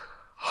of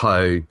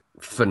how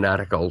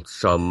fanatical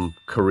some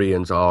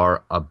Koreans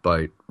are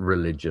about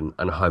religion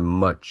and how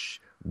much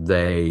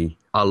they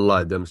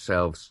allow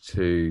themselves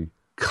to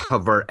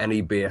cover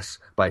any base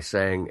by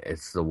saying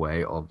it's the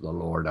way of the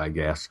Lord, I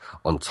guess.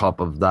 On top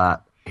of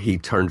that, he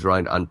turns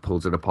around and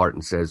pulls it apart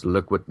and says,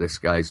 look what this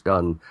guy's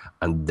done.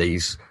 And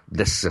this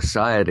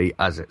society,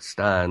 as it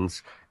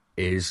stands,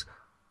 is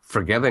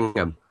forgiving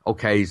him.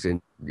 Okay, he's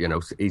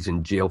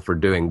in jail for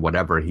doing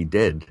whatever he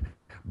did,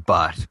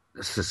 but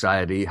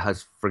society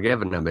has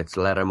forgiven him. It's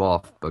let him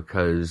off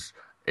because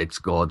it's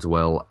God's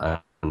will.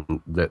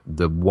 And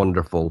the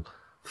wonderful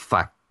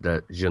fact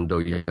that Jun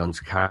Do-yeon's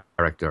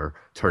character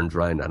turns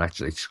around and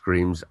actually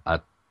screams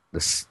at the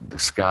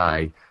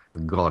sky,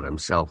 God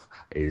himself,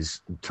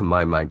 is, to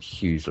my mind,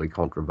 hugely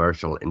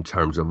controversial in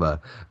terms of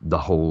the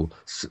whole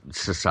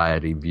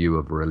society view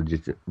of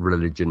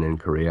religion in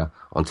Korea.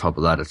 On top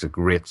of that, it's a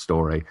great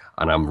story,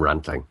 and I'm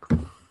ranting.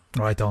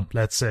 Right on.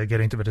 Let's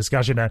get into the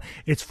discussion then.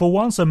 It's for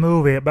once a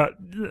movie, but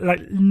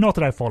not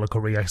that I follow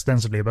Korea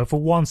extensively, but for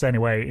once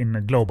anyway, in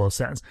a global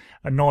sense,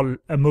 a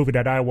movie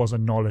that I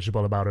wasn't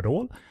knowledgeable about at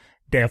all.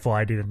 Therefore,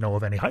 I didn't know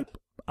of any hype.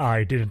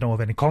 I didn't know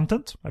of any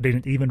content. I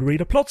didn't even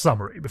read a plot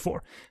summary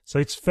before. So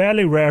it's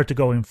fairly rare to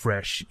go in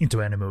fresh into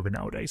any movie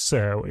nowadays,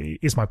 so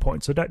is my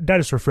point. So that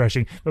is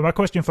refreshing. But my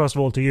question, first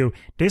of all, to you,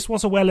 this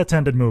was a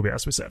well-attended movie,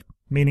 as we said,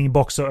 meaning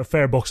a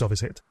fair box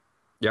office hit.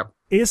 Yep.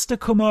 Is the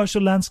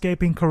commercial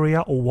landscape in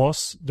Korea, or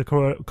was the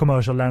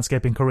commercial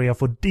landscape in Korea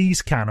for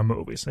these kind of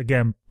movies,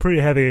 again,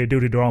 pretty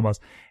heavy-duty dramas,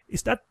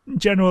 is that in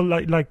general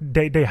like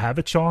they have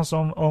a chance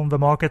on the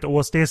market, or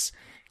was this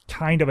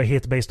kind of a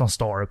hit based on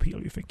star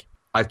appeal, you think?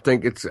 I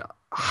think it's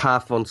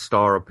half on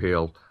star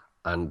appeal,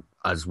 and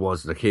as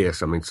was the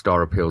case, I mean,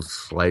 star appeal's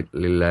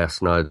slightly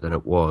less now than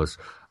it was,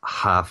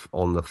 half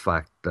on the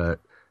fact that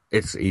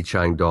it's Lee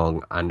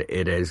Chang-dong, and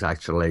it is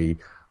actually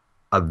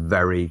a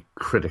very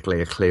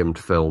critically acclaimed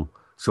film,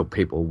 so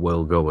people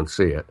will go and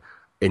see it.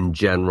 In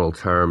general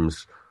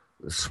terms,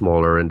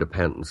 smaller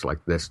independents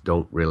like this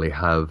don't really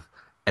have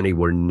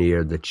anywhere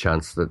near the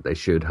chance that they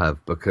should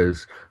have,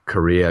 because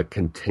Korea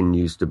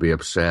continues to be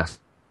obsessed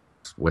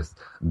with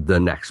the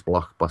next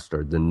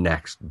blockbuster, the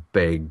next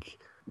big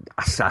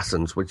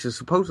Assassins, which is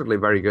supposedly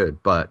very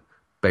good, but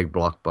big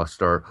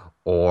blockbuster,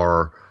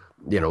 or,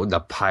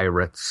 The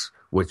Pirates,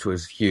 which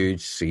was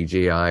huge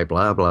CGI,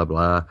 blah, blah,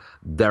 blah.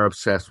 They're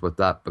obsessed with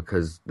that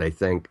because they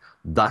think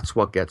that's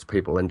what gets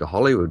people into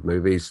Hollywood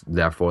movies.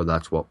 Therefore,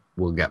 that's what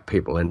will get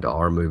people into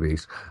our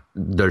movies.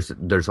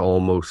 There's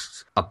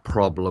almost a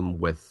problem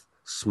with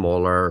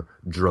smaller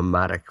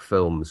dramatic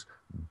films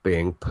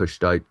being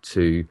pushed out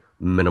to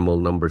minimal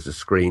numbers of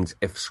screens,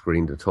 if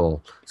screened at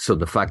all. So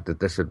the fact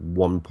that this had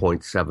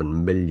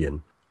 1.7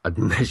 million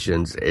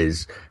admissions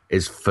is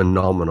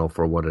phenomenal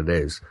for what it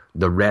is.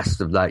 The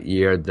rest of that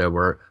year, there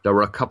were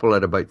a couple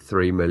at about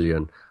 3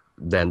 million,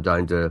 then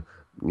down to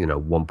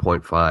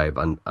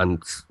 1.5,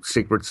 and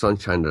Secret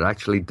Sunshine had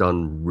actually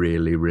done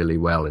really, really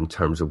well in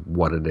terms of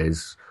what it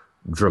is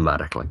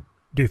dramatically.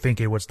 Do you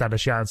think it would stand a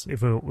chance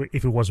if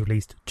it was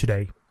released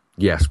today?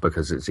 Yes,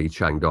 because it's Lee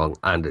Chang-dong,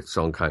 and it's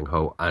Song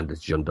Kang-ho, and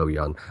it's Jun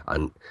Do-yeon.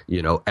 And,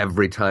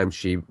 every time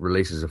she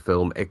releases a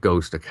film, it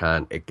goes to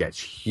Cannes, it gets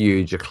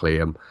huge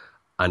acclaim,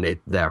 and it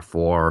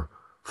therefore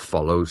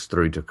follows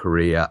through to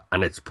Korea,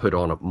 and it's put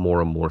on at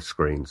more and more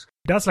screens.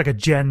 That's like a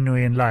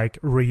genuine,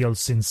 real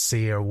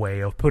sincere way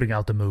of putting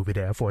out the movie,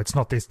 therefore. It's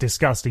not this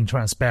disgusting,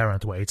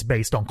 transparent way. It's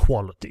based on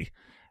quality.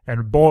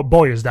 And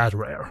boy is that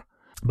rare.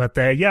 But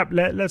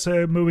let's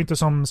move into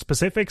some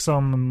specifics,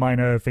 some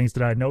minor things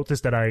that I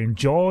noticed that I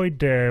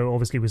enjoyed.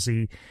 Obviously, we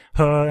see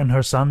her and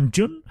her son,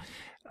 Jun,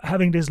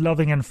 having this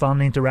loving and fun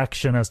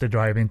interaction as they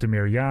drive into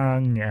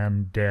Miryang,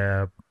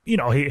 and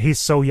he's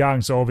so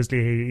young, so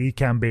obviously he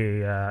can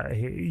be.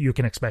 You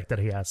can expect that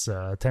he has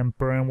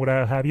temper and what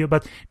have you.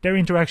 But their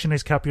interaction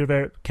is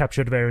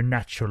captured very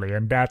naturally,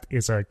 and that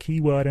is a key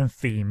word and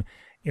theme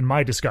in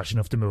my discussion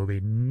of the movie,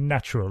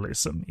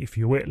 naturalism, if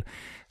you will.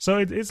 So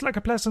it's like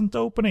a pleasant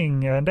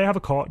opening, and they have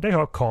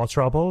car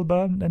trouble,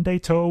 and they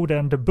towed,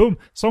 and boom,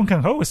 Song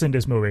Kang-ho is in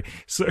this movie.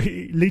 So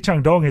Lee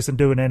Chang-dong isn't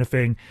doing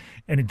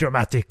any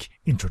dramatic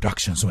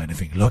introductions or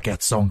anything. Look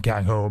at Song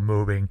Kang-ho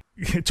moving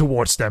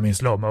towards them in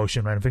slow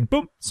motion or anything.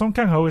 Boom, Song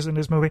Kang-ho is in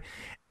this movie.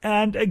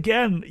 And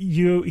again,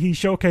 he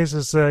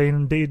showcases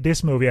in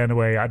this movie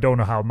anyway. I don't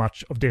know how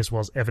much of this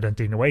was evident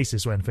in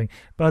Oasis or anything,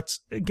 but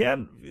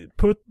again,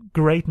 put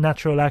great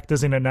natural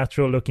actors in a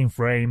natural-looking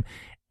frame,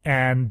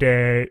 and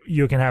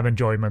you can have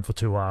enjoyment for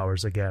 2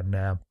 hours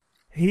again.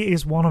 He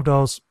is one of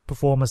those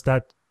performers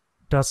that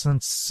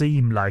doesn't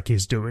seem like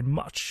he's doing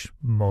much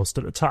most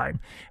of the time.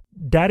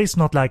 That is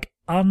not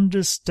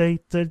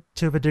understated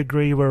to the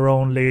degree where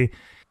only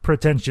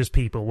pretentious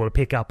people will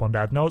pick up on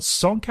that. No,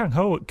 Song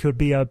Kang-ho could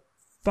be a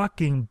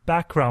fucking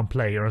background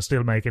player and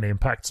still make an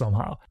impact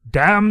somehow.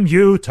 Damn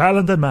you,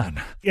 talented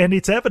man. And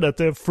it's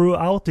evident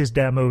throughout this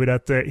damn movie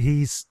that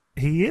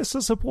he is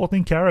a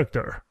supporting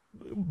character,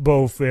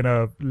 both in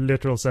a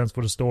literal sense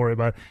for the story,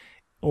 but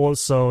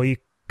also he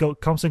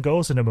comes and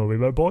goes in the movie.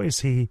 But boy,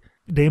 the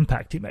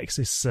impact he makes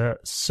is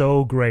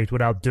so great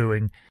without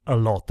doing a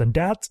lot. And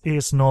that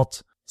is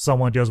not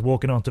someone just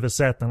walking onto the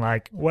set and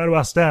where do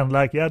I stand?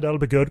 Yeah, that'll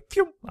be good.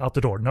 Phew, out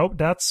the door. No,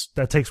 that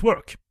takes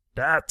work.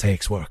 That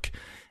takes work.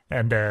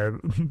 And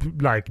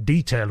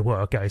detailed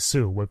work, I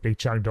assume, with Lee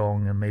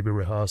Chang-dong, and maybe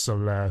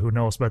rehearsal, who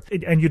knows.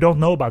 And you don't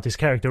know about his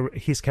character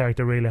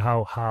really,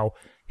 how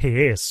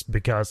he is,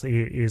 because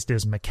he is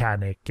this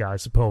mechanic, I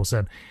suppose.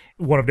 And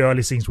one of the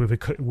early scenes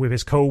with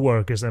his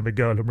co-workers and the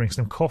girl who brings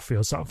them coffee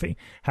or something,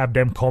 have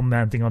them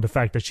commenting on the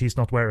fact that she's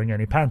not wearing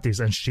any panties,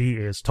 and she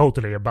is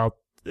totally about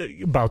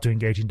to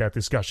engage in that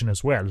discussion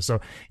as well.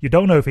 So you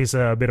don't know if he's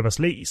a bit of a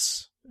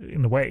sleaze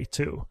in a way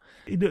too.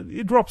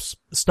 It drops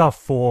stuff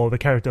for the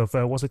character of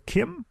was it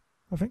Kim?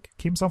 I think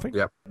Kim something.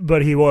 Yeah.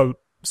 But he will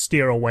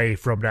steer away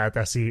from that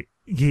as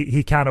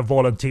he kind of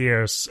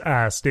volunteers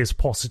as this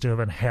positive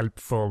and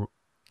helpful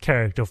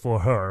character for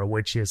her,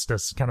 which is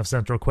this kind of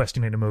central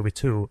question in the movie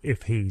too,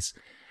 if he's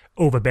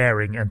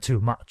overbearing and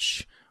too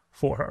much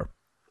for her.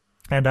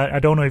 And I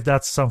don't know if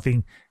that's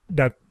something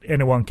that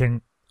anyone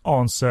can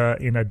answer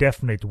in a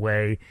definite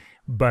way,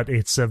 but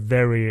it's a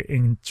very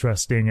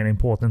interesting and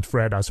important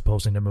thread, I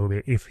suppose, in the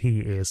movie, if he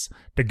is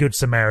the Good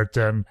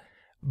Samaritan,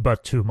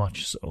 but too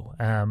much so.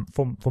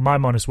 For my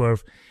money's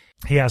worth,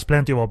 he has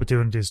plenty of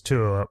opportunities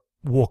to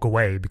walk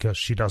away because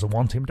she doesn't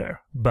want him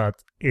there. But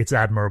it's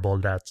admirable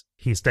that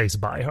he stays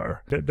by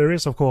her. There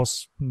is, of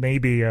course,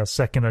 maybe a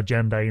second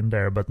agenda in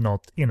there, but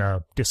not in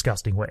a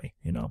disgusting way,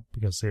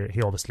 because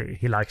he obviously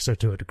he likes her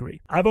to a degree.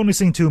 I've only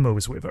seen 2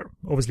 movies with her.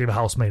 Obviously, The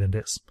Housemaid and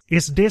this.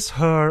 Is this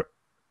her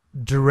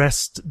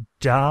dressed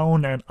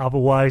down and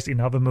otherwise in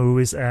other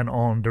movies and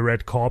on the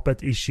red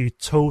carpet? Is she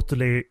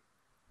totally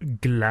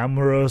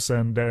glamorous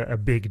and a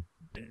big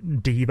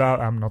diva?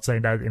 I'm not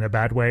saying that in a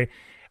bad way.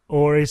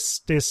 Or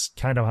is this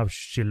kind of how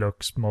she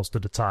looks most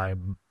of the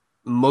time?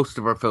 Most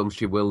of her films,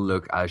 she will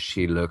look as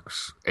she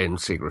looks in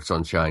Secret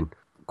Sunshine,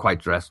 quite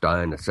dressed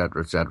down,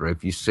 etc., etc.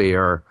 If you see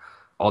her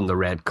on the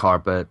red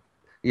carpet,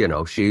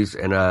 she's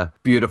in a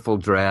beautiful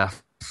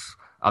dress.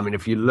 I mean,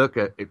 if you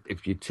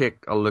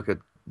take a look at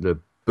the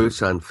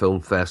Busan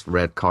Film Fest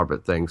red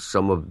carpet things,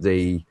 some of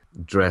the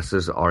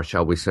dresses are,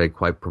 shall we say,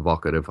 quite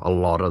provocative. A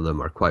lot of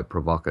them are quite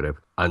provocative.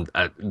 And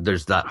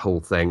there's that whole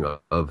thing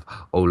of,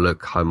 oh,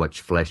 look, how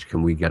much flesh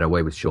can we get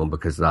away with showing,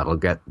 because that'll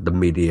get the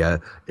media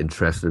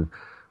interested,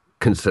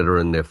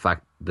 considering the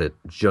fact that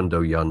Jun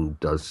Do-yeon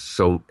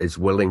is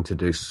willing to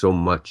do so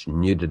much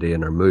nudity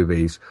in her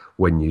movies.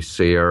 When you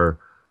see her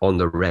on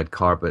the red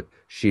carpet,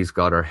 she's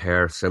got her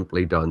hair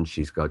simply done.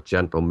 She's got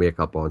gentle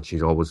makeup on.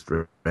 She's always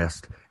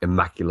dressed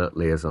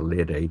immaculately as a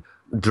lady.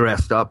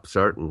 Dressed up,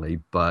 certainly,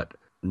 but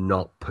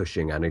not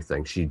pushing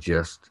anything.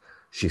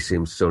 She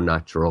seems so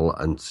natural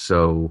and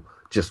so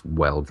just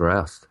well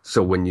dressed.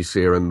 So when you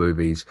see her in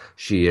movies,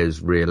 she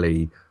is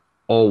really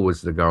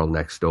always the girl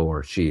next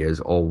door. She is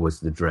always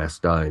the dress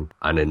down.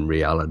 And in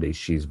reality,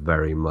 she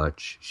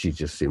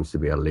just seems to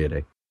be a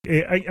lady.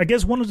 I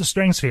guess one of the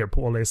strengths here,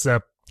 Paul, is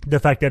the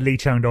fact that Lee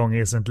Chang-dong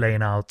isn't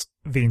laying out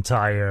the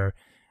entire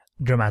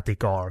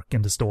dramatic arc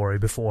in the story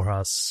before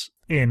us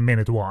in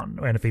minute 1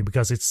 or anything,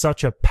 because it's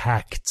such a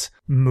packed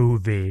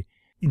movie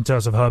in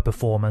terms of her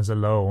performance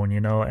alone,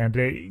 and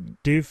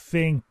do you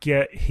think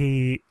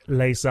he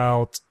lays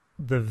out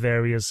the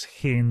various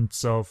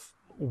hints of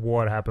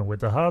what happened with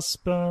the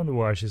husband,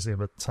 why she's in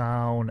the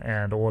town,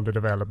 and all the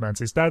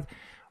developments? Is that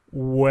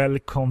well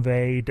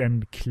conveyed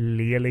and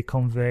clearly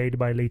conveyed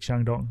by Lee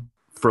Chang-dong?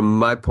 From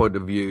my point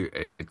of view,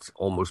 it's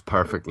almost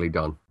perfectly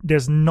done.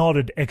 There's not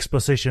an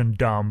exposition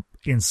dump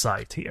in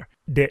sight here.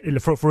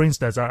 For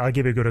instance, I'll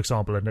give you a good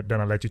example and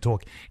then I'll let you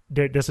talk.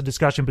 There's a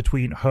discussion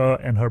between her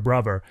and her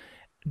brother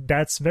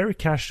that's very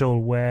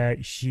casual, where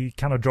she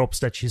kind of drops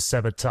that she's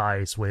severed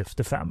ties with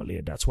the family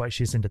and that's why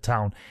she's in the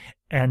town.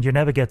 And you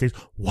never get this,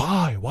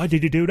 why? Why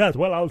did you do that?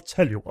 Well, I'll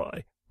tell you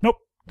why. Nope.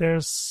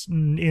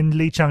 In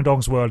Lee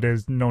Chang-dong's world,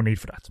 there's no need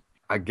for that.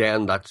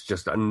 Again, that's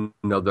just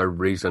another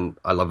reason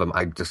I love him.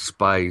 I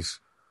despise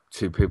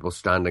 2 people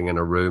standing in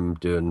a room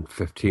doing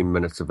 15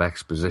 minutes of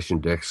exposition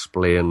to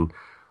explain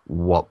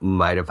what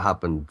might have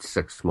happened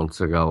 6 months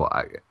ago.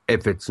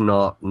 If it's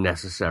not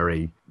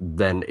necessary,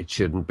 then it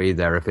shouldn't be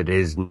there. If it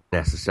is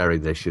necessary,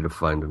 they should have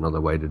found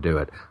another way to do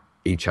it.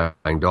 Lee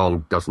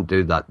Chang-dong doesn't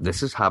do that. This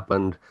has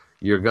happened.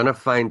 You're going to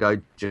find out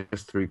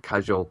just through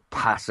casual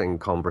passing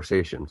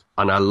conversations.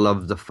 And I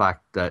love the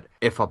fact that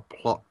if a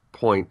plot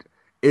point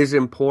is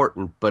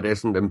important but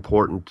isn't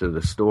important to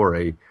the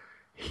story,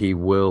 he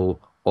will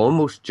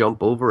almost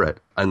jump over it.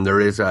 And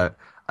there is a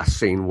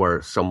scene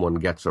where someone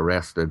gets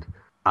arrested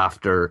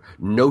after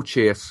no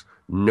chase,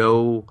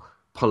 no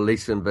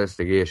police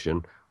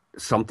investigation.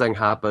 Something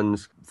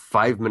happens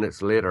 5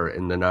 minutes later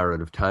in the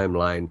narrative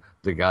timeline,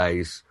 the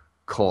guy's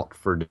caught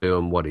for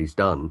doing what he's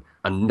done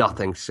and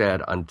nothing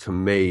said. And to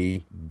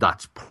me,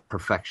 that's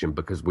perfection,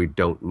 because we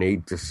don't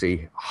need to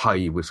see how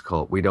he was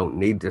caught. We don't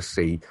need to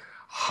see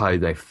how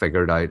they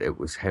figured out it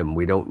was him.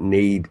 We don't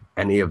need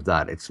any of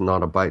that. It's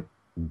not about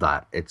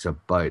that. It's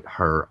about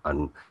her,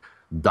 and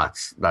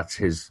that's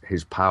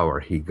his power.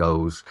 He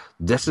goes,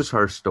 this is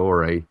her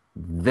story.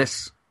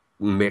 This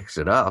makes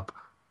it up,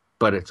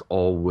 but it's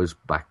always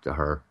back to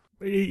her.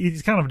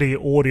 It's kind of the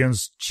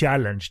audience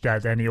challenge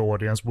that any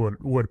audience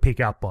would pick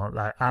up on.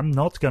 Like, I'm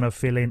not going to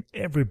fill in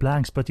every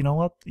blanks, but you know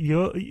what?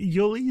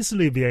 You'll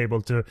easily be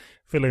able to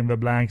fill in the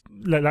blanks.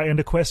 And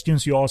the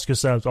questions you ask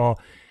yourself are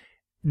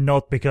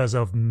not because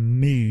of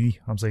me,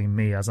 I'm saying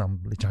me as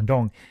I'm Lee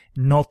Chang-dong,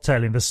 not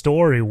telling the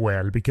story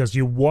well, because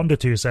you wonder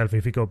to yourself,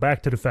 if you go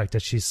back to the fact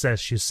that she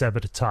says she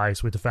severed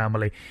ties with the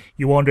family,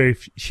 you wonder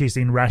if she's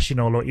in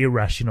rational or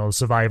irrational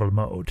survival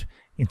mode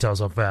in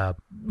terms of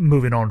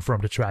moving on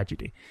from the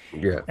tragedy.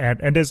 Yeah.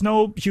 And there's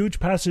no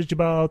huge passage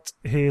about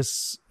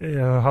his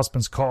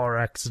husband's car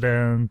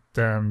accident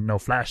and no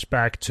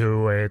flashback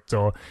to it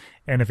or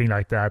anything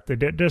like that.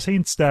 There's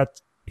hints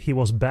that he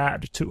was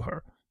bad to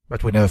her,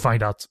 but we never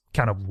find out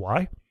kind of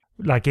why.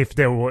 Like if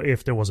there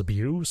was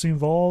abuse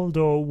involved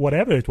or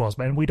whatever it was,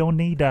 man. We don't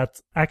need that.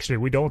 Actually,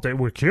 we don't.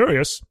 We're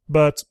curious,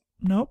 but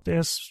no,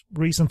 there's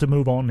reason to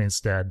move on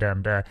instead.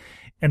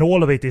 And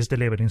all of it is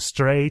delivered in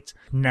straight,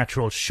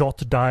 natural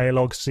shot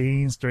dialogue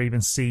scenes. There are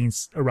even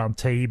scenes around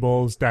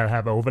tables that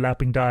have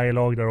overlapping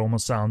dialogue that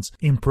almost sounds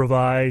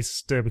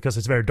improvised because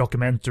it's very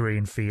documentary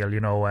in feel,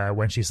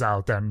 when she's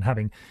out and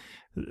having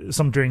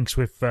some drinks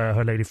with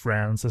her lady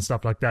friends and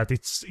stuff like that.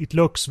 It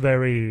looks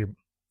very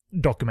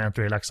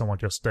documentary, like someone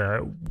just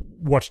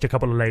watched a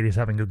couple of ladies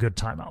having a good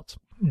time out.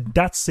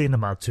 That's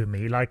cinema to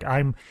me. Like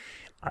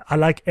I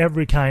like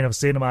every kind of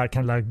cinema. I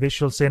can like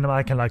visual cinema,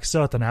 I can like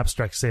certain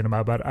abstract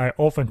cinema, but I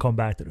often come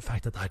back to the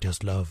fact that I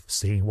just love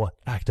seeing what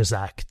actors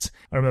act.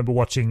 I remember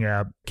watching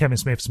Kevin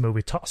Smith's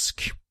movie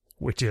Tusk,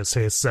 which is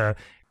his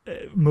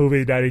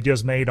movie that he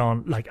just made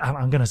on, like,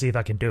 I'm gonna see if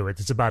I can do it.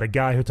 It's about a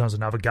guy who turns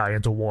another guy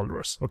into a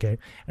walrus, okay?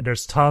 And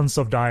there's tons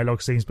of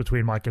dialogue scenes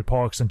between Michael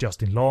Parks and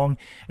Justin Long.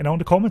 And on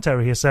the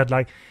commentary he said,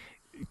 like,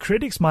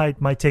 critics might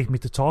take me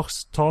to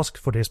task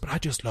for this, but I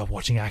just love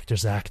watching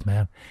actors act,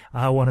 man.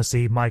 I want to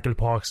see Michael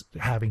Parks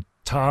having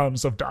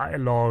tons of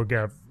dialogue,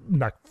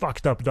 like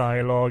fucked up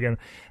dialogue and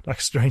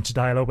like strange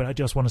dialogue, but I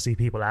just want to see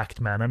people act,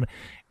 man. And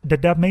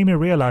that made me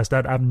realize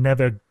that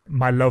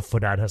my love for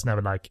that has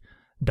never like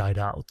died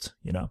out,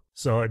 you know.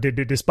 So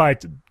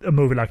despite a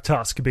movie like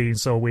Tusk being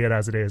so weird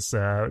as it is,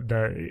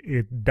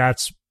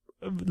 that's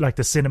like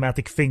the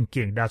cinematic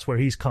thinking, that's where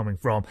he's coming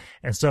from.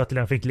 And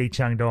certainly I think Lee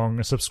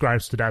Chang-dong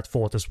subscribes to that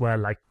thought as well.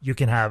 Like, you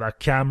can have a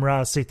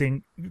camera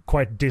sitting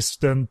quite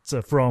distant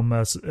from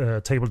a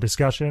table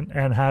discussion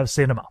and have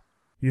cinema.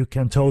 You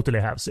can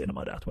totally have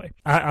cinema that way.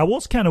 I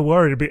was kind of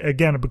worried,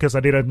 again, because I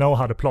didn't know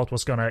how the plot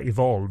was going to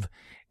evolve.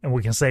 And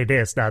we can say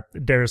this, that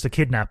there's a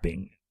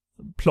kidnapping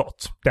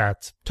plot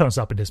that turns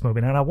up in this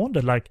movie. And I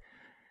wondered, like,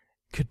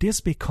 could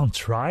this be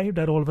contrived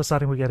that all of a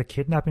sudden we get a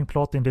kidnapping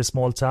plot in this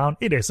small town?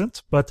 It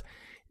isn't, but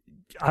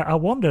I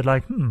wondered,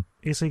 like,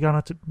 is he going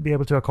to be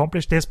able to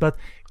accomplish this? But,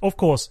 of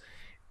course,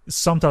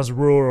 sometimes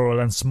rural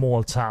and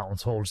small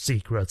towns hold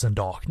secrets and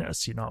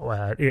darkness, you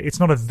know. It's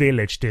not a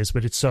village, this,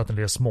 but it's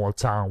certainly a small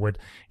town with,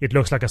 it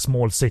looks like a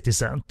small city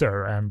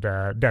center, and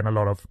then a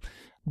lot of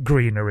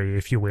greenery,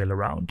 if you will,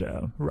 around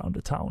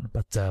the town.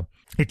 But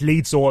it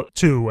leads all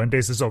to, and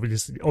this is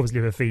obviously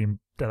the theme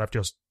that I've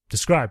just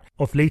described,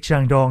 of Lee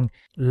Chang-dong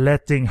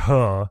letting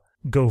her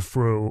go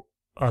through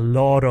a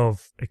lot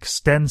of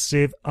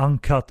extensive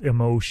uncut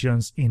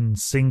emotions in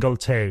single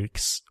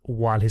takes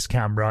while his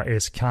camera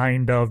is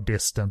kind of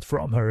distant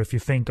from her. If you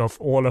think of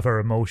all of her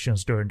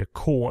emotions during the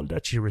call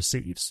that she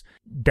receives,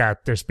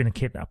 that there's been a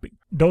kidnapping,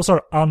 those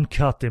are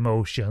uncut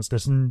emotions.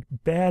 There's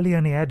barely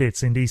any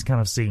edits in these kind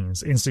of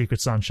scenes in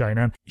Secret Sunshine,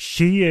 and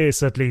she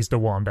is at least the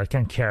one that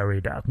can carry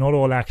that. Not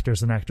all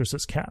actors and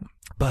actresses can,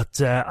 but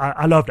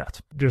I love that.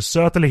 There's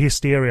certainly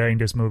hysteria in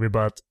this movie,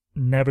 but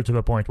never to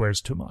the point where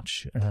it's too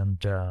much.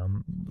 And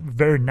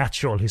very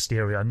natural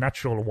hysteria,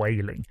 natural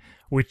wailing,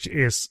 which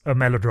is a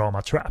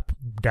melodrama trap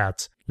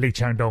that Lee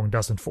Chang-dong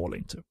doesn't fall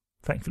into.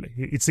 Thankfully,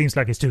 it seems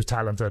like he's too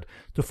talented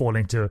to fall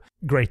into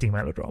grating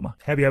melodrama.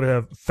 Have you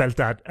ever felt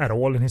that at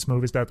all in his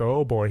movies? That,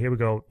 oh boy, here we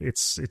go.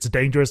 It's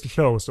dangerously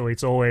close, so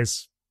it's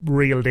always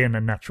reeled in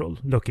and natural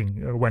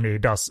looking when he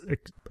does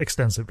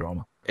extensive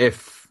drama.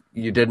 If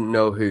you didn't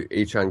know who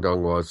Lee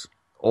Chang-dong was,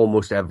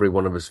 almost every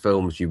one of his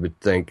films you would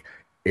think,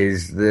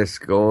 is this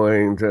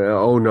going to...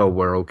 Oh no,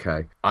 we're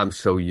okay. I'm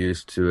so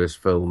used to his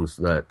films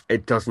that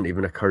it doesn't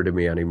even occur to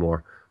me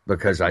anymore,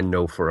 because I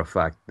know for a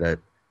fact that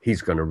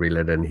he's going to reel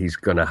it in. He's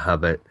going to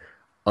have it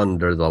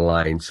under the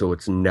line, so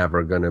it's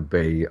never going to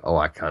be, oh,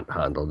 I can't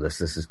handle this.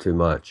 This is too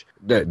much.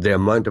 The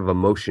amount of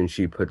emotion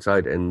she puts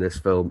out in this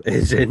film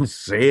is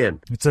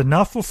insane. It's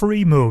enough for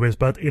 3 movies,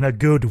 but in a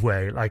good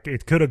way. Like,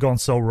 it could have gone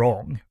so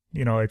wrong.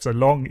 You know, it's a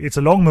long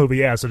movie,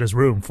 yeah, so there's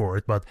room for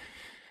it, but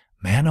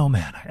man, oh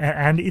man.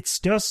 And it's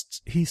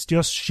just, he's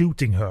just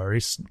shooting her.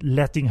 He's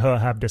letting her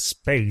have the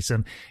space.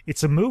 And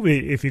it's a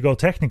movie, if you go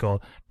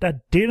technical,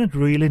 that didn't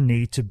really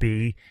need to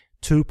be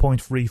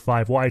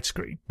 2.35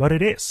 widescreen. But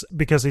it is,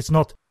 because it's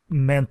not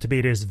meant to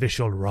be this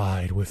visual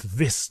ride with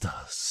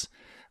vistas.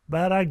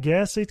 But I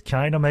guess it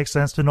kind of makes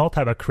sense to not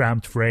have a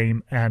cramped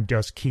frame and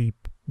just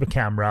keep the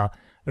camera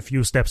a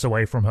few steps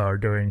away from her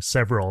during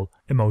several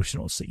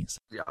emotional scenes.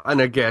 Yeah,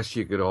 and I guess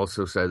you could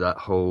also say that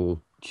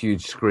whole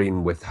huge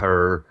screen with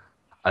her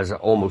as an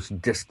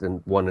almost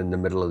distant one in the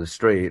middle of the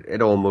street,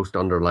 it almost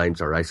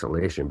underlines her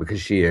isolation,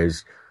 because she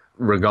is,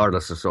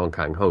 regardless of Song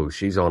Kang-ho,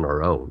 she's on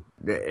her own.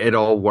 It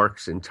all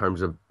works in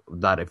terms of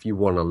that if you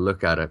want to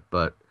look at it,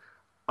 but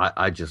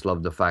I just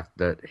love the fact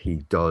that he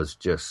does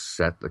just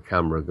set the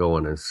camera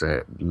going and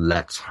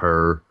lets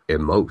her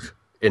emote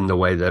in the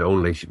way that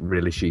only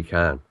she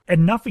can.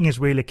 And nothing is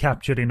really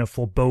captured in a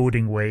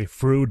foreboding way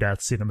through that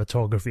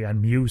cinematography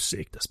and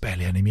music. There's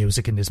barely any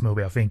music in this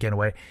movie, I think,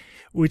 anyway.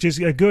 Which is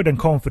a good and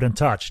confident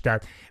touch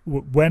that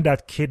when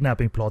that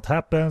kidnapping plot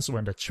happens,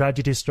 when the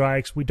tragedy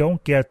strikes, we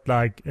don't get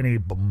like any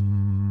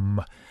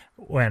boom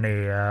or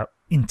any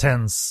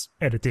intense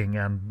editing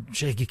and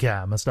shaky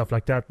cam and stuff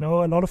like that.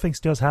 No, a lot of things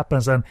just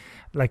happens, and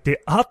like the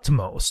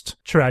utmost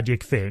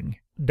tragic thing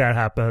that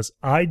happens,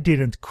 I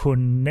didn't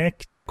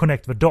connect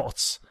the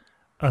dots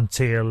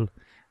until,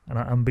 and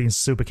I'm being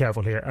super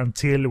careful here,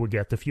 until we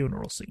get the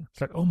funeral scene.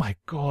 It's like, oh my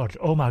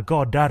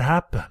god, that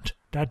happened.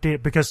 That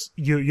did, because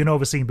you know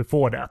the scene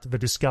before that, the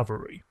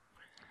discovery.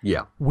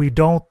 Yeah. We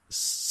don't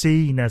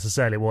see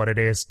necessarily what it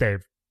is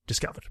they've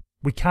discovered.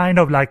 We kind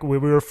of like, we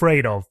were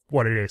afraid of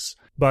what it is,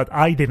 but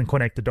I didn't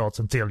connect the dots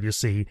until you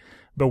see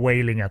the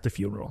wailing at the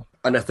funeral.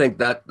 And I think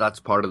that that's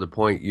part of the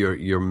point.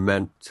 You're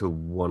meant to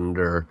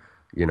wonder,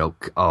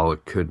 oh,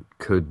 it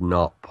could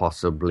not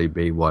possibly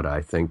be what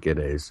I think it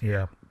is.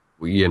 Yeah.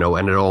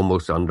 And it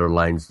almost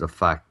underlines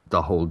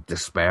the whole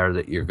despair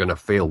that you're going to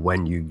feel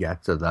when you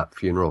get to that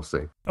funeral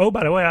scene. Oh,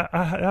 by the way,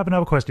 I have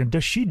another question.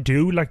 Does she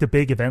do like the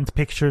big event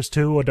pictures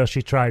too, or does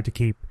she try to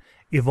keep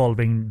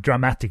evolving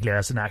dramatically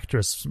as an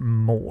actress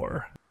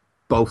more?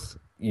 Both.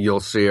 You'll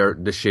see her.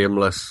 The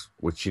Shameless,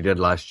 which she did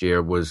last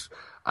year, was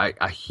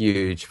a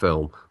huge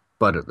film,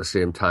 but at the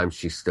same time,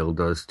 she still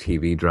does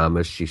TV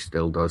dramas. She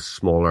still does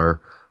smaller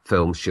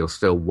films. She'll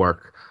still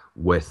work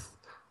with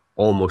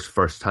almost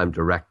first-time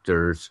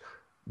directors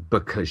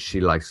because she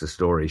likes the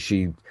story.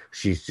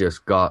 She's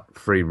just got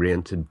free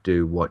rein to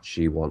do what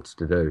she wants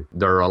to do.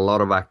 There are a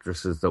lot of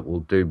actresses that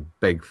will do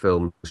big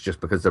films just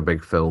because they're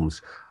big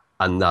films,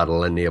 and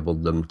that'll enable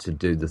them to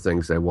do the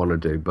things they want to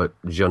do. But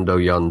Jeon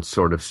Do-yeon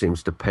sort of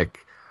seems to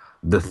pick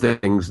the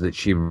things that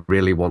she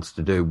really wants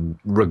to do,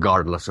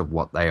 regardless of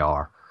what they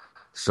are.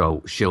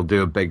 So she'll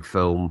do a big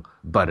film,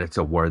 but it's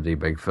a worthy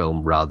big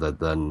film rather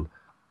than,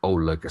 oh,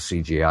 look, a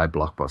CGI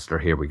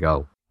blockbuster, here we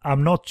go.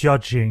 I'm not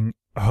judging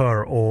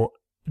her or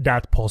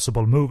that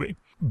possible movie,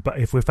 but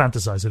if we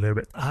fantasize a little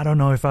bit, I don't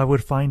know if I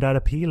would find that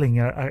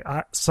appealing.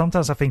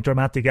 Sometimes I think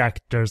dramatic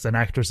actors and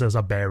actresses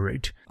are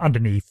buried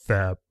underneath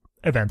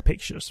event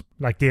pictures.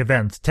 Like the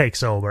event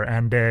takes over,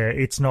 and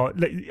it's not.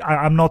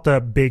 I'm not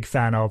a big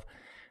fan of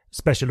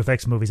special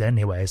effects movies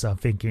anyway, so I'm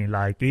thinking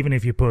like even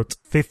if you put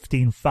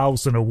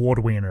 15,000 award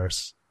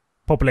winners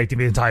populating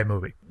the entire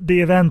movie,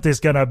 the event is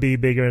gonna be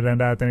bigger than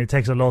that, and it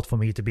takes a lot for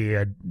me to be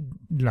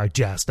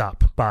jazzed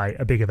up by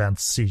a big event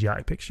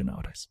CGI picture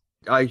nowadays.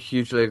 I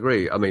hugely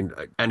agree. I mean,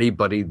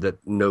 anybody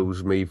that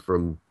knows me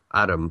from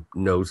Adam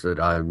knows that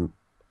I'm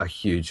a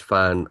huge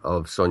fan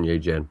of Son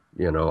Ye-jin.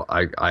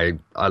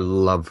 I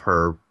love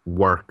her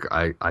work.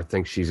 I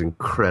think she's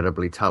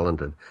incredibly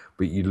talented.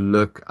 But you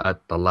look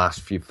at the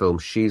last few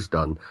films she's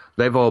done,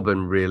 they've all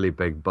been really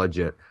big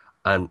budget,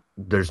 and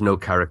there's no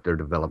character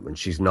development.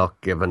 She's not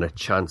given a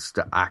chance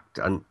to act,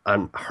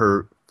 and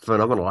her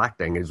phenomenal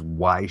acting is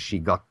why she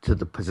got to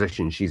the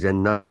position she's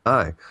in now.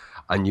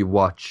 And you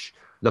watch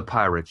The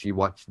Pirates, you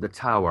watch The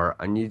Tower,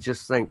 and you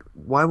just think,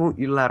 why won't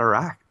you let her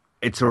act?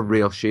 It's a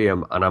real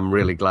shame, and I'm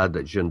really glad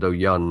that Jeon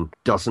Do-yeon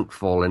doesn't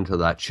fall into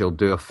that. She'll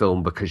do a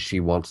film because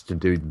she wants to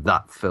do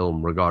that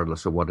film,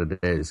 regardless of what it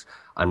is,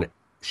 and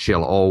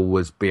she'll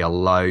always be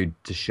allowed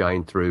to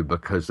shine through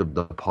because of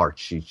the part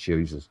she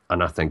chooses.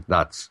 And I think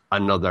that's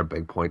another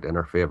big point in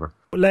her favor.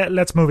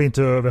 Let's move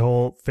into the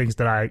whole things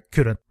that I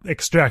couldn't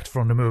extract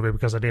from the movie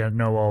because I didn't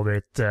know all of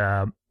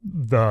it,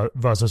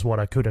 versus what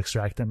I could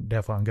extract, and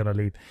therefore I'm gonna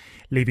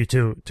leave you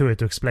to it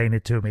to explain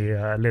it to me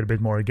a little bit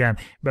more again.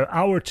 But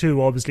Hour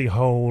 2 obviously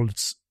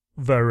holds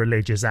the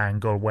religious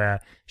angle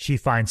where she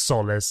finds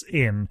solace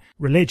in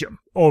religion.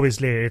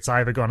 Obviously, it's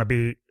either gonna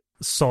be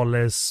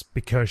solace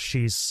because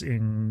she's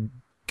in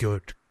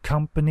good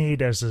company.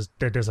 There's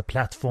a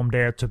platform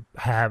there to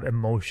have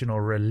emotional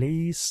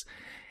release,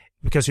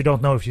 because you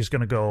don't know if she's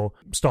gonna go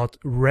start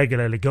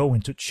regularly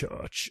going to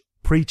church,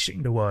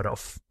 preaching the word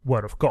of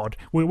God,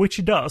 which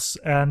she does,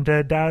 and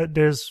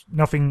there's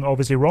nothing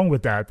obviously wrong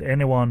with that.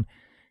 Anyone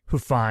who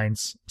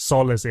finds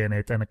solace in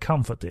it and a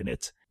comfort in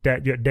it,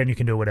 then you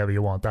can do whatever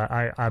you want.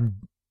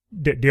 I'm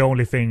the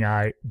only thing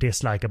I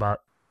dislike about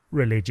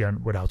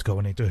religion, without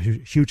going into a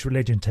huge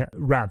religion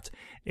rant,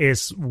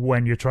 is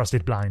when you trust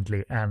it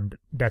blindly, and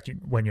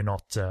when you're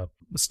not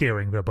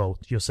steering the boat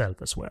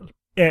yourself as well.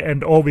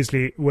 And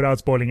obviously, without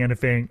spoiling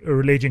anything,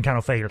 religion kind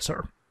of fails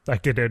her.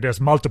 Like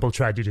there's multiple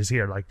tragedies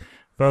here. Like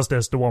first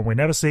there's the one we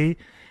never see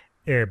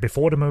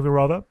before the movie,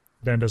 rather.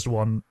 Then there's the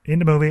one in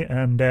the movie,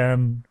 and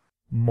then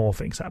more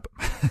things happen.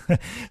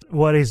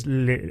 What is,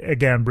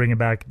 again, bringing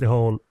back the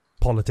whole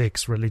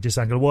politics, religious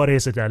angle, what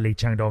is it that Lee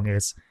Chang-dong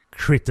is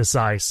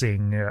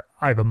criticizing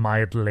either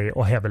mildly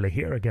or heavily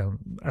here? Again,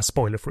 as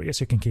spoiler-free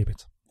as you can keep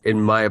it.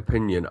 In my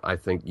opinion, I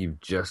think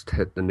you've just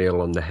hit the nail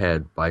on the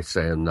head by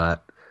saying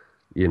that,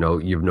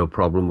 you've no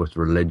problem with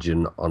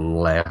religion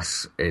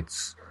unless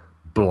it's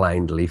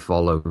blindly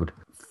followed.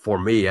 For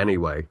me,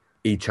 anyway,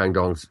 Lee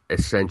Chang-dong's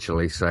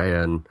essentially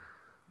saying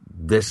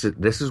this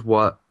is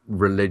what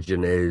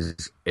religion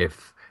is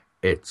if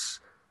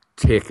it's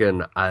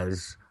taken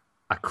as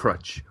a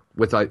crutch,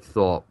 without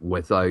thought,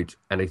 without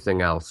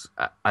anything else,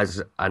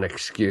 as an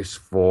excuse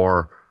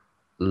for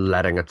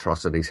letting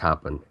atrocities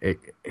happen.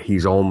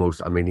 He's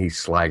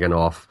slagging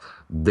off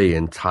the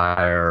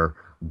entire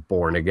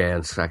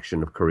born-again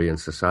section of Korean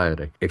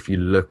society. If you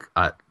look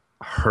at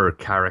her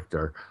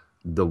character,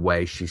 the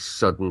way she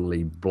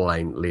suddenly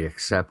blindly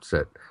accepts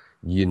it,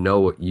 you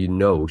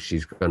know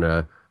she's going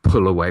to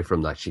pull away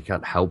from that. She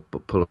can't help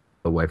but pull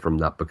away from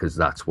that because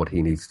that's what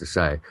he needs to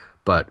say.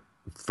 But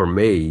for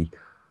me,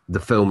 the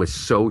film is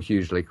so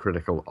hugely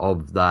critical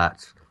of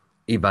that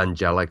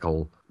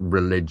evangelical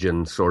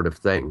religion sort of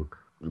thing.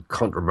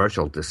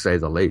 Controversial, to say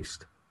the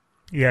least.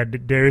 Yeah,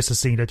 there is a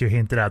scene that you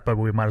hinted at, but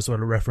we might as well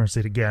reference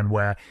it again,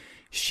 where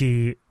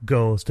she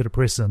goes to the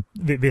prison,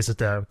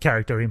 visit a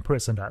character in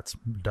prison that's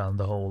done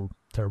the whole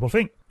terrible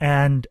thing.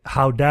 And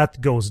how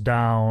that goes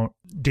down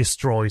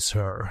destroys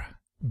her.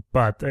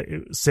 But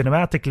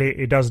cinematically,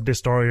 it doesn't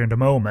destroy her in the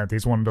moment.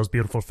 It's one of those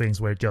beautiful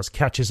things where it just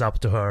catches up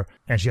to her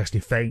and she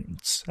actually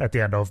faints at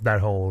the end of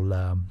that whole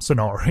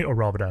scenario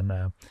rather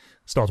than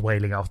start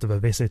wailing after the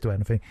visit or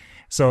anything.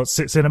 So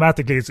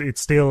cinematically,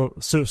 it's still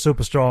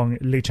super strong.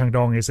 Lee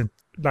Chang-dong isn't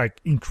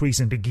like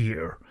increasing the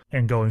gear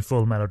and going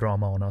full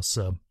melodrama on us.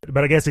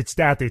 But I guess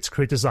it's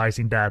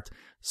criticizing that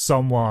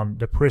someone,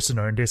 the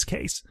prisoner in this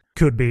case,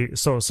 could be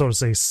so to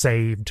say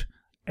saved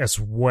as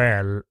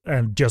well,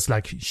 and just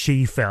like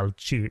she felt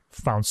she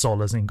found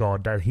solace in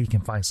God, that he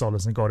can find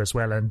solace in God as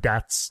well, and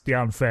that's the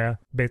unfair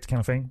bit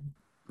kind of thing.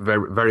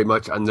 Very, very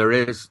much. And there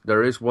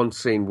is one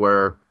scene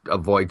where,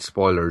 avoid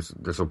spoilers,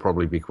 this will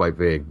probably be quite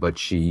vague, but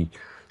she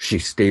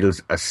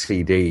steals a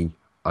CD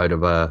out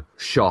of a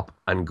shop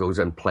and goes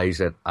and plays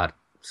it at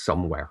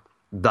somewhere.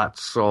 That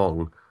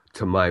song,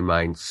 to my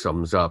mind,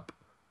 sums up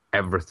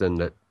everything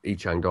that Lee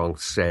Chang-dong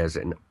says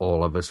in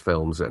all of his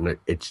films, and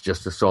it's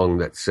just a song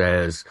that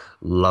says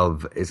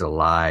love is a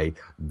lie,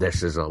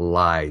 this is a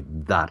lie,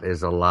 that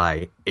is a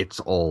lie, it's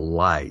all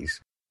lies.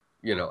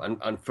 You know,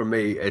 and for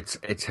me,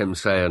 it's him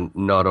saying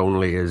not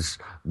only is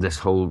this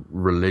whole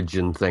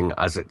religion thing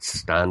as it's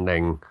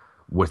standing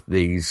with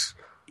these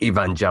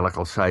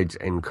evangelical sides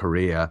in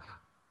Korea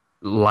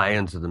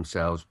lying to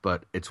themselves,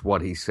 but it's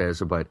what he says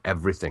about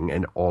everything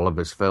in all of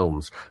his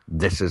films.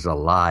 This is a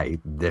lie,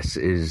 this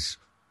is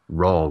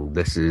wrong,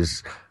 this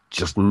is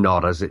just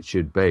not as it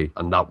should be.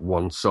 And that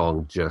one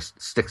song just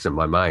sticks in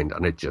my mind,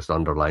 and it just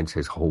underlines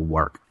his whole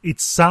work. It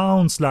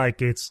sounds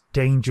like it's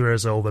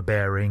dangerous,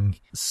 overbearing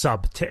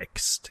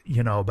subtext,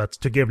 you know, but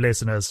to give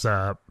listeners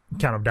kind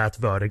of that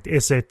verdict,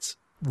 is it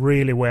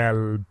really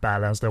well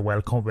balanced and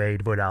well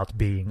conveyed without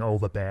being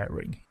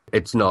overbearing?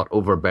 It's not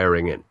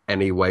overbearing in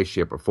any way,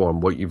 shape, or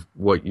form.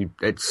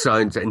 It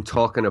sounds, in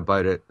talking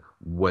about it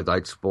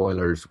without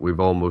spoilers, we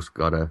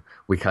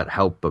can't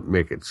help but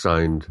make it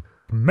sound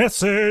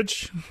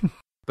message.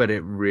 But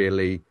it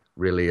really,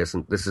 really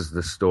isn't. This is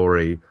the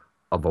story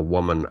of a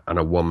woman, and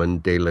a woman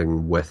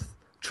dealing with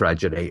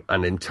tragedy.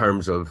 And in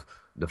terms of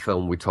the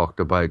film we talked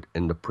about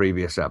in the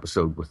previous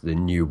episode with the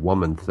new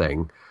woman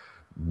thing,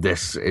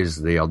 this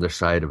is the other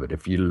side of it.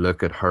 If you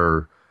look at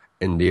her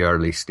in the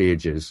early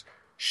stages,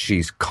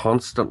 she's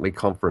constantly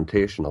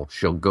confrontational.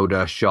 She'll go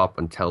to a shop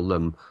and tell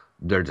them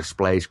their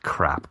display's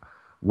crap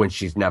when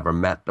she's never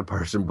met the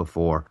person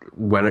before.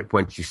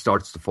 When she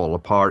starts to fall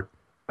apart,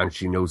 and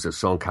she knows that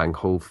Song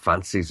Kang-ho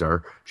fancies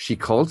her, she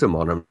calls him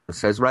on him and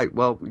says, right,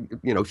 well,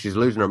 you know, she's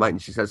losing her mind,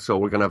 and she says, so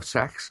we're going to have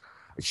sex.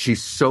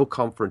 She's so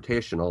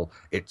confrontational,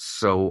 it's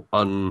so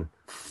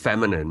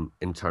unfeminine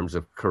in terms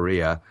of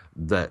Korea,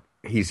 that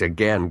he's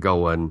again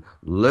going,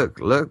 look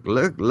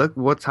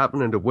what's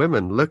happening to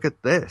women, look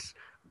at this.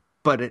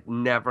 But it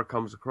never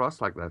comes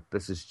across like that.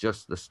 This is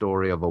just the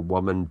story of a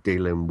woman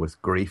dealing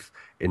with grief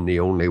in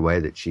the only way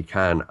that she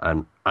can,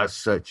 and as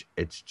such,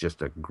 it's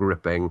just a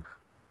gripping,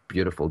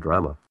 beautiful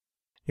drama.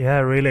 Yeah,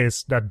 really,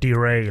 it's that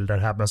derail that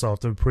happens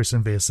after the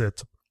prison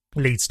visit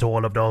leads to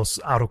all of those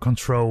out of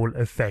control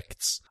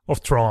effects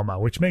of trauma,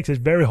 which makes it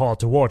very hard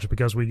to watch,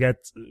 because we get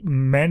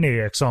many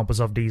examples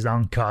of these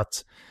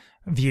uncut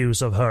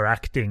views of her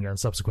acting and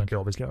subsequently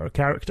obviously her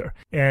character.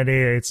 And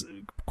it's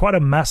quite a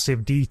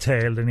massive,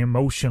 detailed and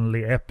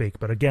emotionally epic,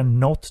 but again,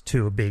 not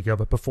too big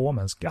of a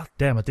performance. God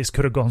damn it, this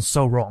could have gone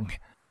so wrong.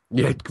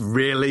 Yeah, it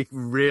really,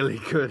 really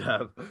could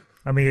have.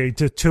 I mean,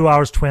 2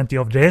 hours 20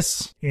 of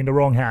this in the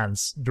wrong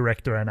hands,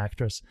 director and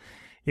actors.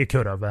 It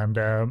could have.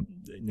 And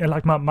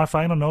like my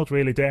final note,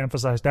 really, to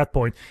emphasize that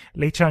point,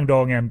 Lee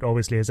Chang-dong, and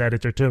obviously his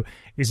editor too,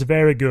 is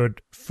very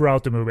good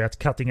throughout the movie at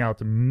cutting out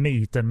the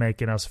meat and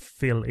making us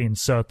fill in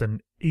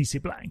certain easy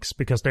blanks,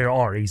 because there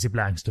are easy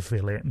blanks to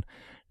fill in.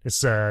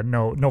 There's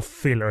no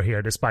filler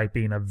here, despite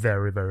being a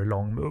very, very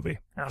long movie.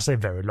 I say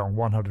very long,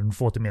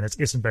 140 minutes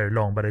isn't very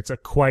long, but it's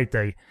quite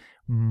a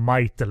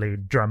mightily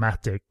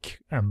dramatic,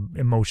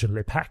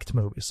 emotionally packed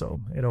movie.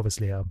 So it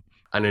obviously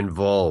and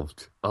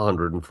involved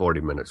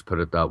 140 minutes, put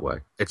it that way.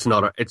 It's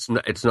not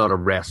a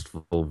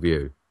restful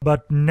view,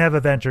 but never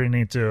venturing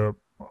into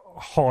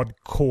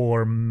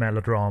hardcore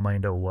melodrama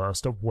in the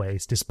worst of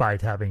ways,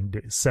 despite having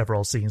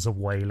several scenes of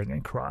wailing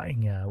and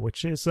crying,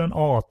 which is an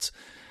art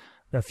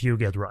that few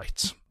get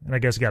right. And I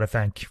guess you gotta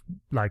thank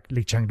like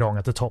Lee Chang-dong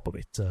at the top of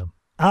it.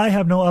 I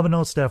have no other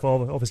notes,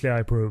 therefore obviously I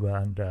approve,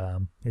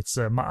 and it's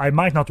I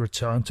might not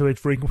return to it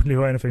frequently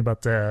or anything,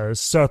 but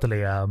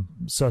certainly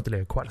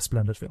quite a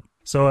splendid film.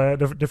 So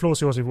the floor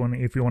is yours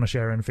if you want to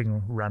share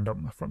anything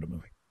random from the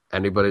movie.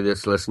 Anybody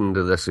that's listening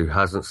to this who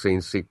hasn't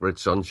seen Secret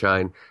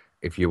Sunshine,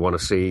 if you want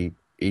to see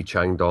Lee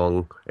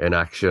Chang-dong in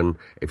action,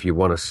 if you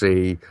want to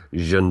see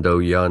Jun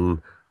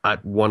Do-yeon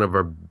at one of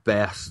her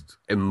best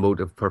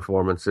emotive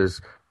performances,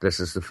 this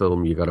is the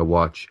film you got to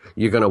watch.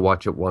 You're going to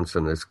watch it once,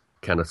 and as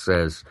Kenneth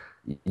says,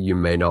 you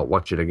may not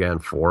watch it again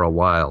for a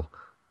while,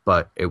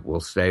 but it will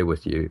stay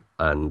with you,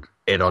 and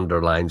it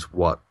underlines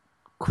what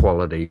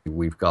quality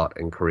we've got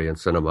in Korean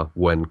cinema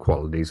when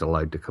quality is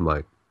allowed to come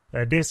out.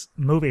 This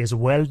movie is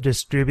well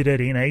distributed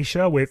in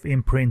Asia with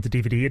imprint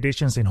DVD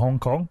editions in Hong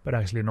Kong, but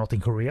actually not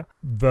in Korea.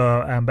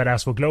 But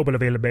as for global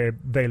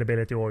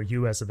availability or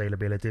US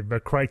availability, the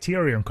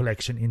Criterion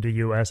Collection in the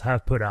US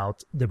have put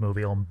out the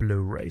movie on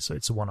Blu-ray, so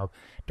it's one of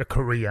the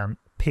Korean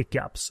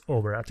pickups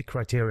over at the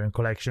Criterion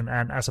Collection,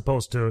 and as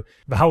opposed to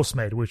The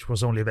Housemaid, which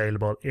was only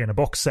available in a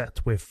box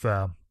set with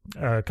a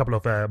couple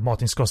of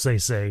Martin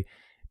Scorsese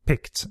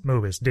picked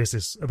movies, this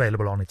is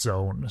available on its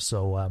own.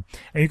 So and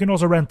you can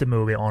also rent the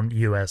movie on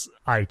US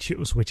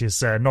iTunes, which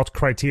is not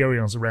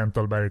Criterion's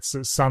rental, but it's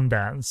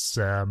Sundance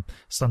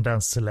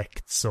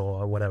Selects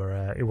or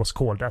whatever it was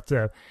called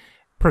that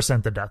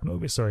presented that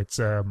movie. So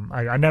it's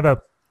I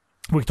never,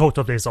 we talked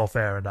of this off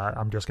air, and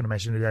I'm just going to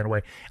mention it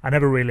anyway. I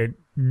never really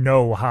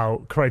know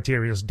how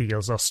Criterion's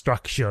deals are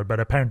structured, but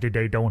apparently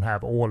they don't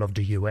have all of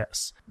the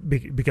US.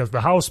 Because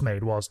The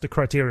Housemaid was the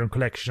Criterion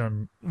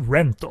Collection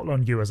rental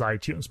on US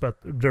iTunes, but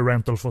the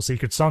rental for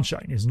Secret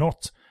Sunshine is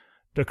not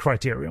the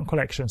Criterion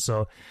Collection.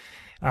 So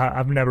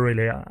I've never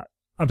really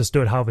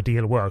understood how the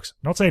deal works.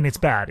 Not saying it's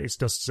bad, it's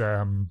just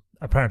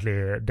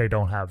apparently they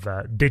don't have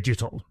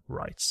digital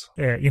rights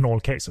in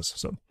all cases.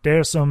 So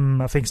there's some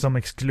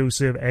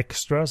exclusive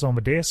extras on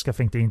the disc. I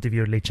think they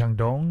interviewed Lee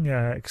Chang-dong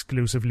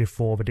exclusively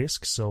for the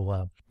disc,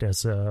 so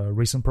there's a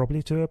reason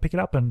probably to pick it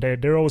up. And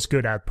they're always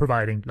good at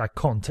providing like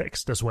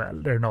context as well.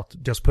 They're not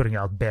just putting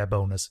out bare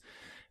bonus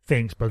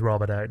things, but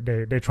rather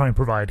they try and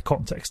provide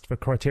context for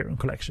Criterion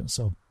Collection.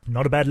 So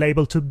not a bad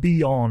label to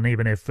be on,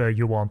 even if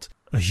you want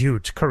a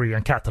huge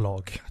Korean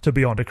catalog to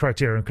be on the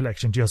Criterion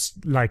Collection,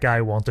 just like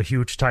I want a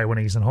huge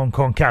Taiwanese and Hong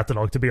Kong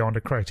catalog to be on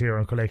the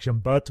Criterion Collection,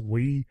 but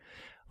we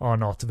are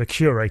not the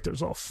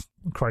curators of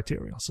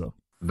Criterion. So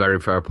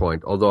very fair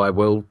point. Although I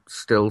will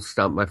still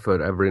stamp my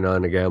foot every now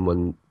and again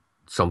when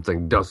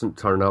something doesn't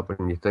turn up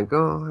and you think,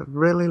 oh, I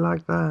really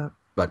like that.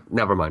 But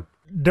never mind.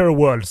 Their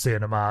world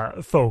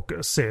cinema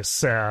focus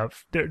is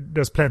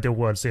there's plenty of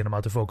world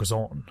cinema to focus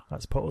on, I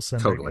suppose.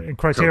 And totally. In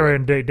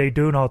Criterion, they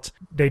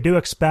do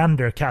expand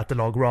their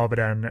catalog rather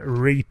than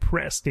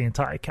repress the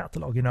entire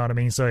catalog. You know what I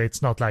mean? So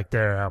it's not like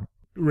they're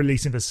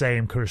releasing the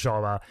same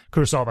Kurosawa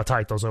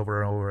titles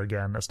over and over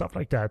again and stuff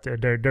like that.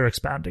 They're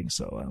expanding.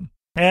 So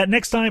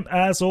next time,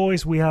 as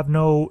always, we have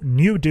no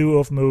new duo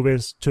of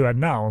movies to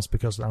announce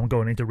because I'm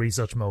going into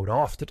research mode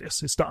after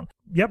this is done.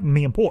 Yep,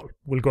 me and Paul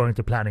will go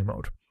into planning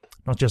mode.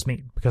 Not just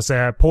me, because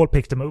Paul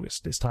picked the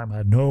movies this time. I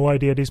had no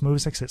idea these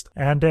movies exist.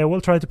 And we'll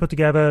try to put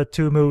together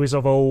 2 movies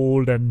of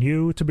old and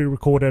new to be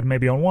recorded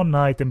maybe on one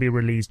night and be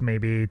released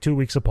maybe 2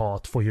 weeks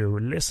apart for you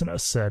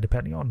listeners,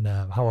 depending on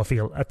how I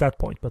feel at that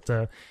point. But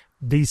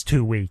these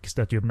 2 weeks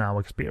that you've now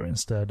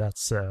experienced,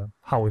 that's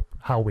how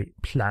we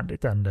planned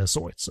it and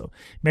saw it. So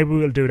maybe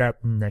we'll do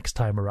that next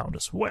time around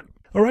as well.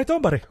 All right,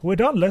 buddy, we're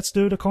done. Let's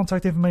do the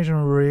contact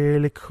information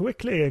really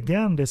quickly.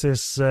 Again, this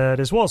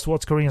was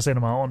What's Korean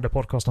Cinema on the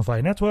Podcast on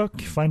Fire network.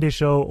 Find this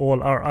show,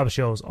 all our other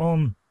shows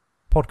on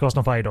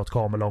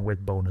podcastonfire.com, along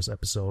with bonus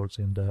episodes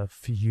in the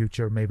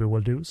future. Maybe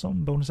we'll do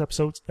some bonus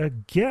episodes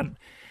again.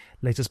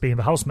 Latest being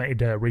the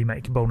Housemaid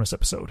remake bonus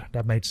episode.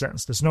 That made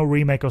sense. There's no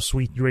remake of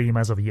Sweet Dream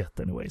as of yet,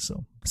 anyway.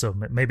 So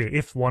maybe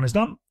if one is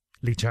done,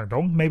 Lee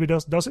Chang-dong maybe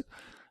does it.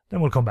 Then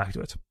we'll come back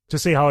to it to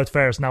see how it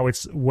fares now.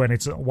 When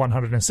it's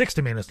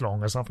 160 minutes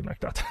long or something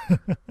like that.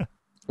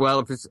 Well,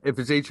 if it's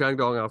Lee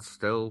Chang-dong, I'll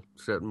still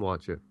sit and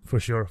watch it. For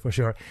sure.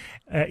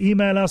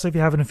 Email us if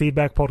you have any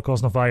feedback,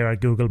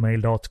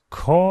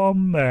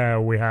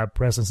 podcastonfire@googlemail.com. We have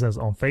presences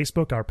on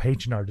Facebook, our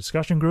page and our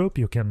discussion group.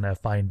 You can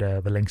find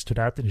the links to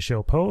that in the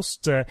show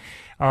post.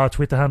 Our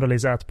Twitter handle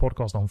is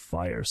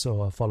 @podcastonfire,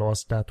 so follow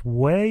us that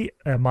way.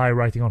 My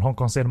writing on Hong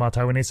Kong cinema,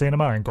 Taiwanese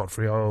cinema, and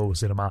Godfrey O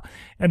cinema,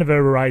 and a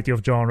variety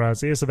of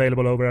genres is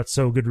available over at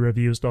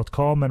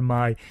sogoodreviews.com, and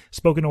my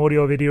spoken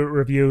audio video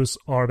reviews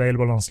are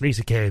available on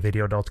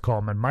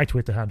sleazykvideo.com, and my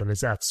Twitter handle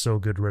is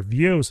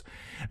 @SoGoodReviews.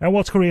 And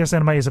What's Korean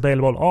Cinema is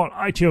available on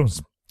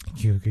iTunes.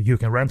 You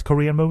can rent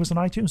Korean movies on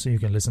iTunes, and you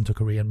can listen to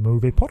Korean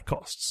movie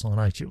podcasts on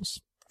iTunes.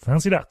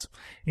 Fancy that.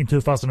 In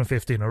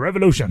 2015, a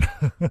revolution.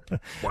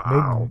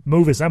 Wow.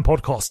 Movies and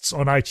podcasts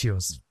on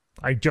iTunes.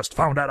 I just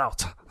found that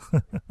out.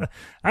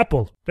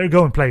 Apple, they're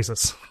going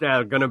places.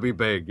 They're going to be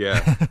big,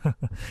 yeah.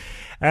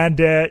 And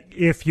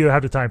if you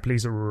have the time,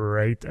 please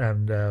rate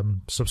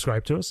and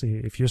subscribe to us.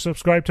 If you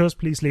subscribe to us,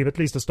 please leave at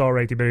least a star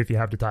rating. But if you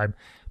have the time,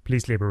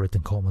 please leave a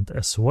written comment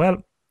as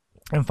well.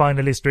 And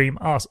finally, stream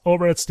us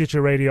over at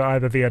Stitcher Radio,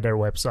 either via their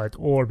website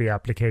or the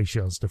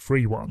applications, the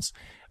free ones,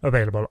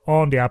 available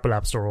on the Apple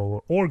App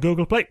Store or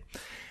Google Play.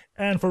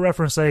 And for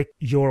reference sake,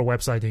 your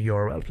website and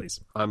URL, please.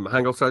 I'm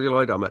Hangul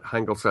Celluloid. I'm at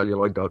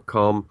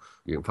hangulcelluloid.com.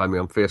 You can find me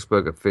on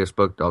Facebook at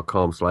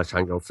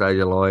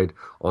facebook.com/hangulcelluloid,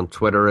 on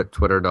Twitter at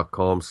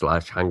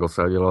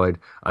twitter.com/hangulcelluloid.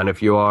 And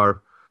if you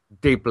are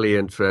deeply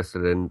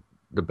interested in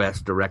the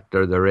best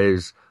director there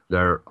is,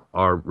 there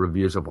are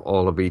reviews of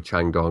all of Lee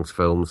Chang-dong's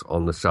films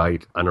on the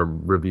site, and are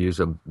reviews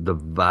of the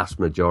vast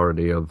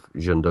majority of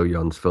Jun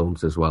Do-yeon's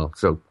films as well.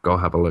 So go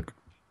have a look.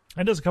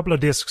 And there's a couple of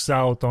discs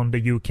out on the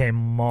UK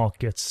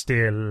market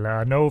still.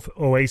 I know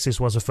Oasis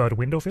was a third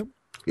window film.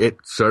 It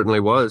certainly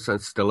was,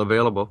 and still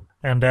available.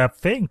 And I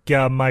think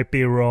I might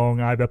be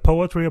wrong. Either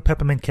Poetry or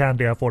Peppermint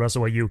Candy. I thought I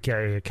saw a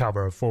UK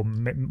cover for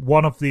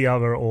one of the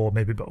other, or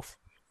maybe both.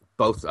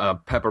 Both.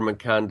 Peppermint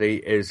Candy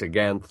is,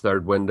 again,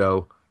 Third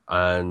Window,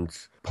 and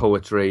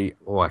Poetry,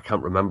 I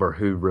can't remember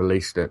who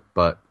released it,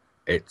 but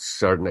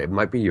it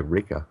might be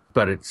Eureka,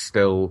 but it's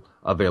still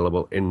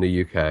available in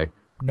the UK.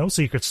 No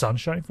Secret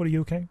Sunshine for the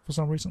UK for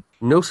some reason.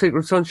 No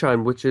Secret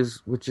Sunshine, which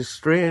is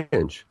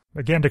strange.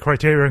 Again, the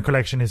Criterion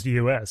Collection is the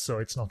US, so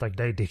it's not like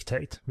they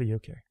dictate the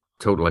UK.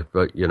 Totally,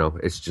 but,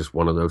 it's just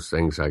one of those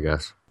things, I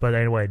guess. But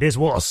anyway, this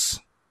was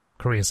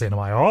Korean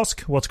Cinema. I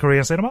ask, what's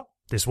Korean Cinema?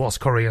 This was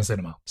Korean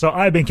Cinema. So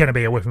I've been Kenny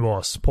B, with me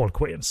was Paul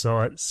Quinn.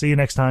 So see you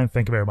next time.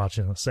 Thank you very much,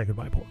 and say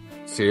goodbye, Paul.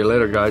 See you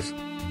later, guys.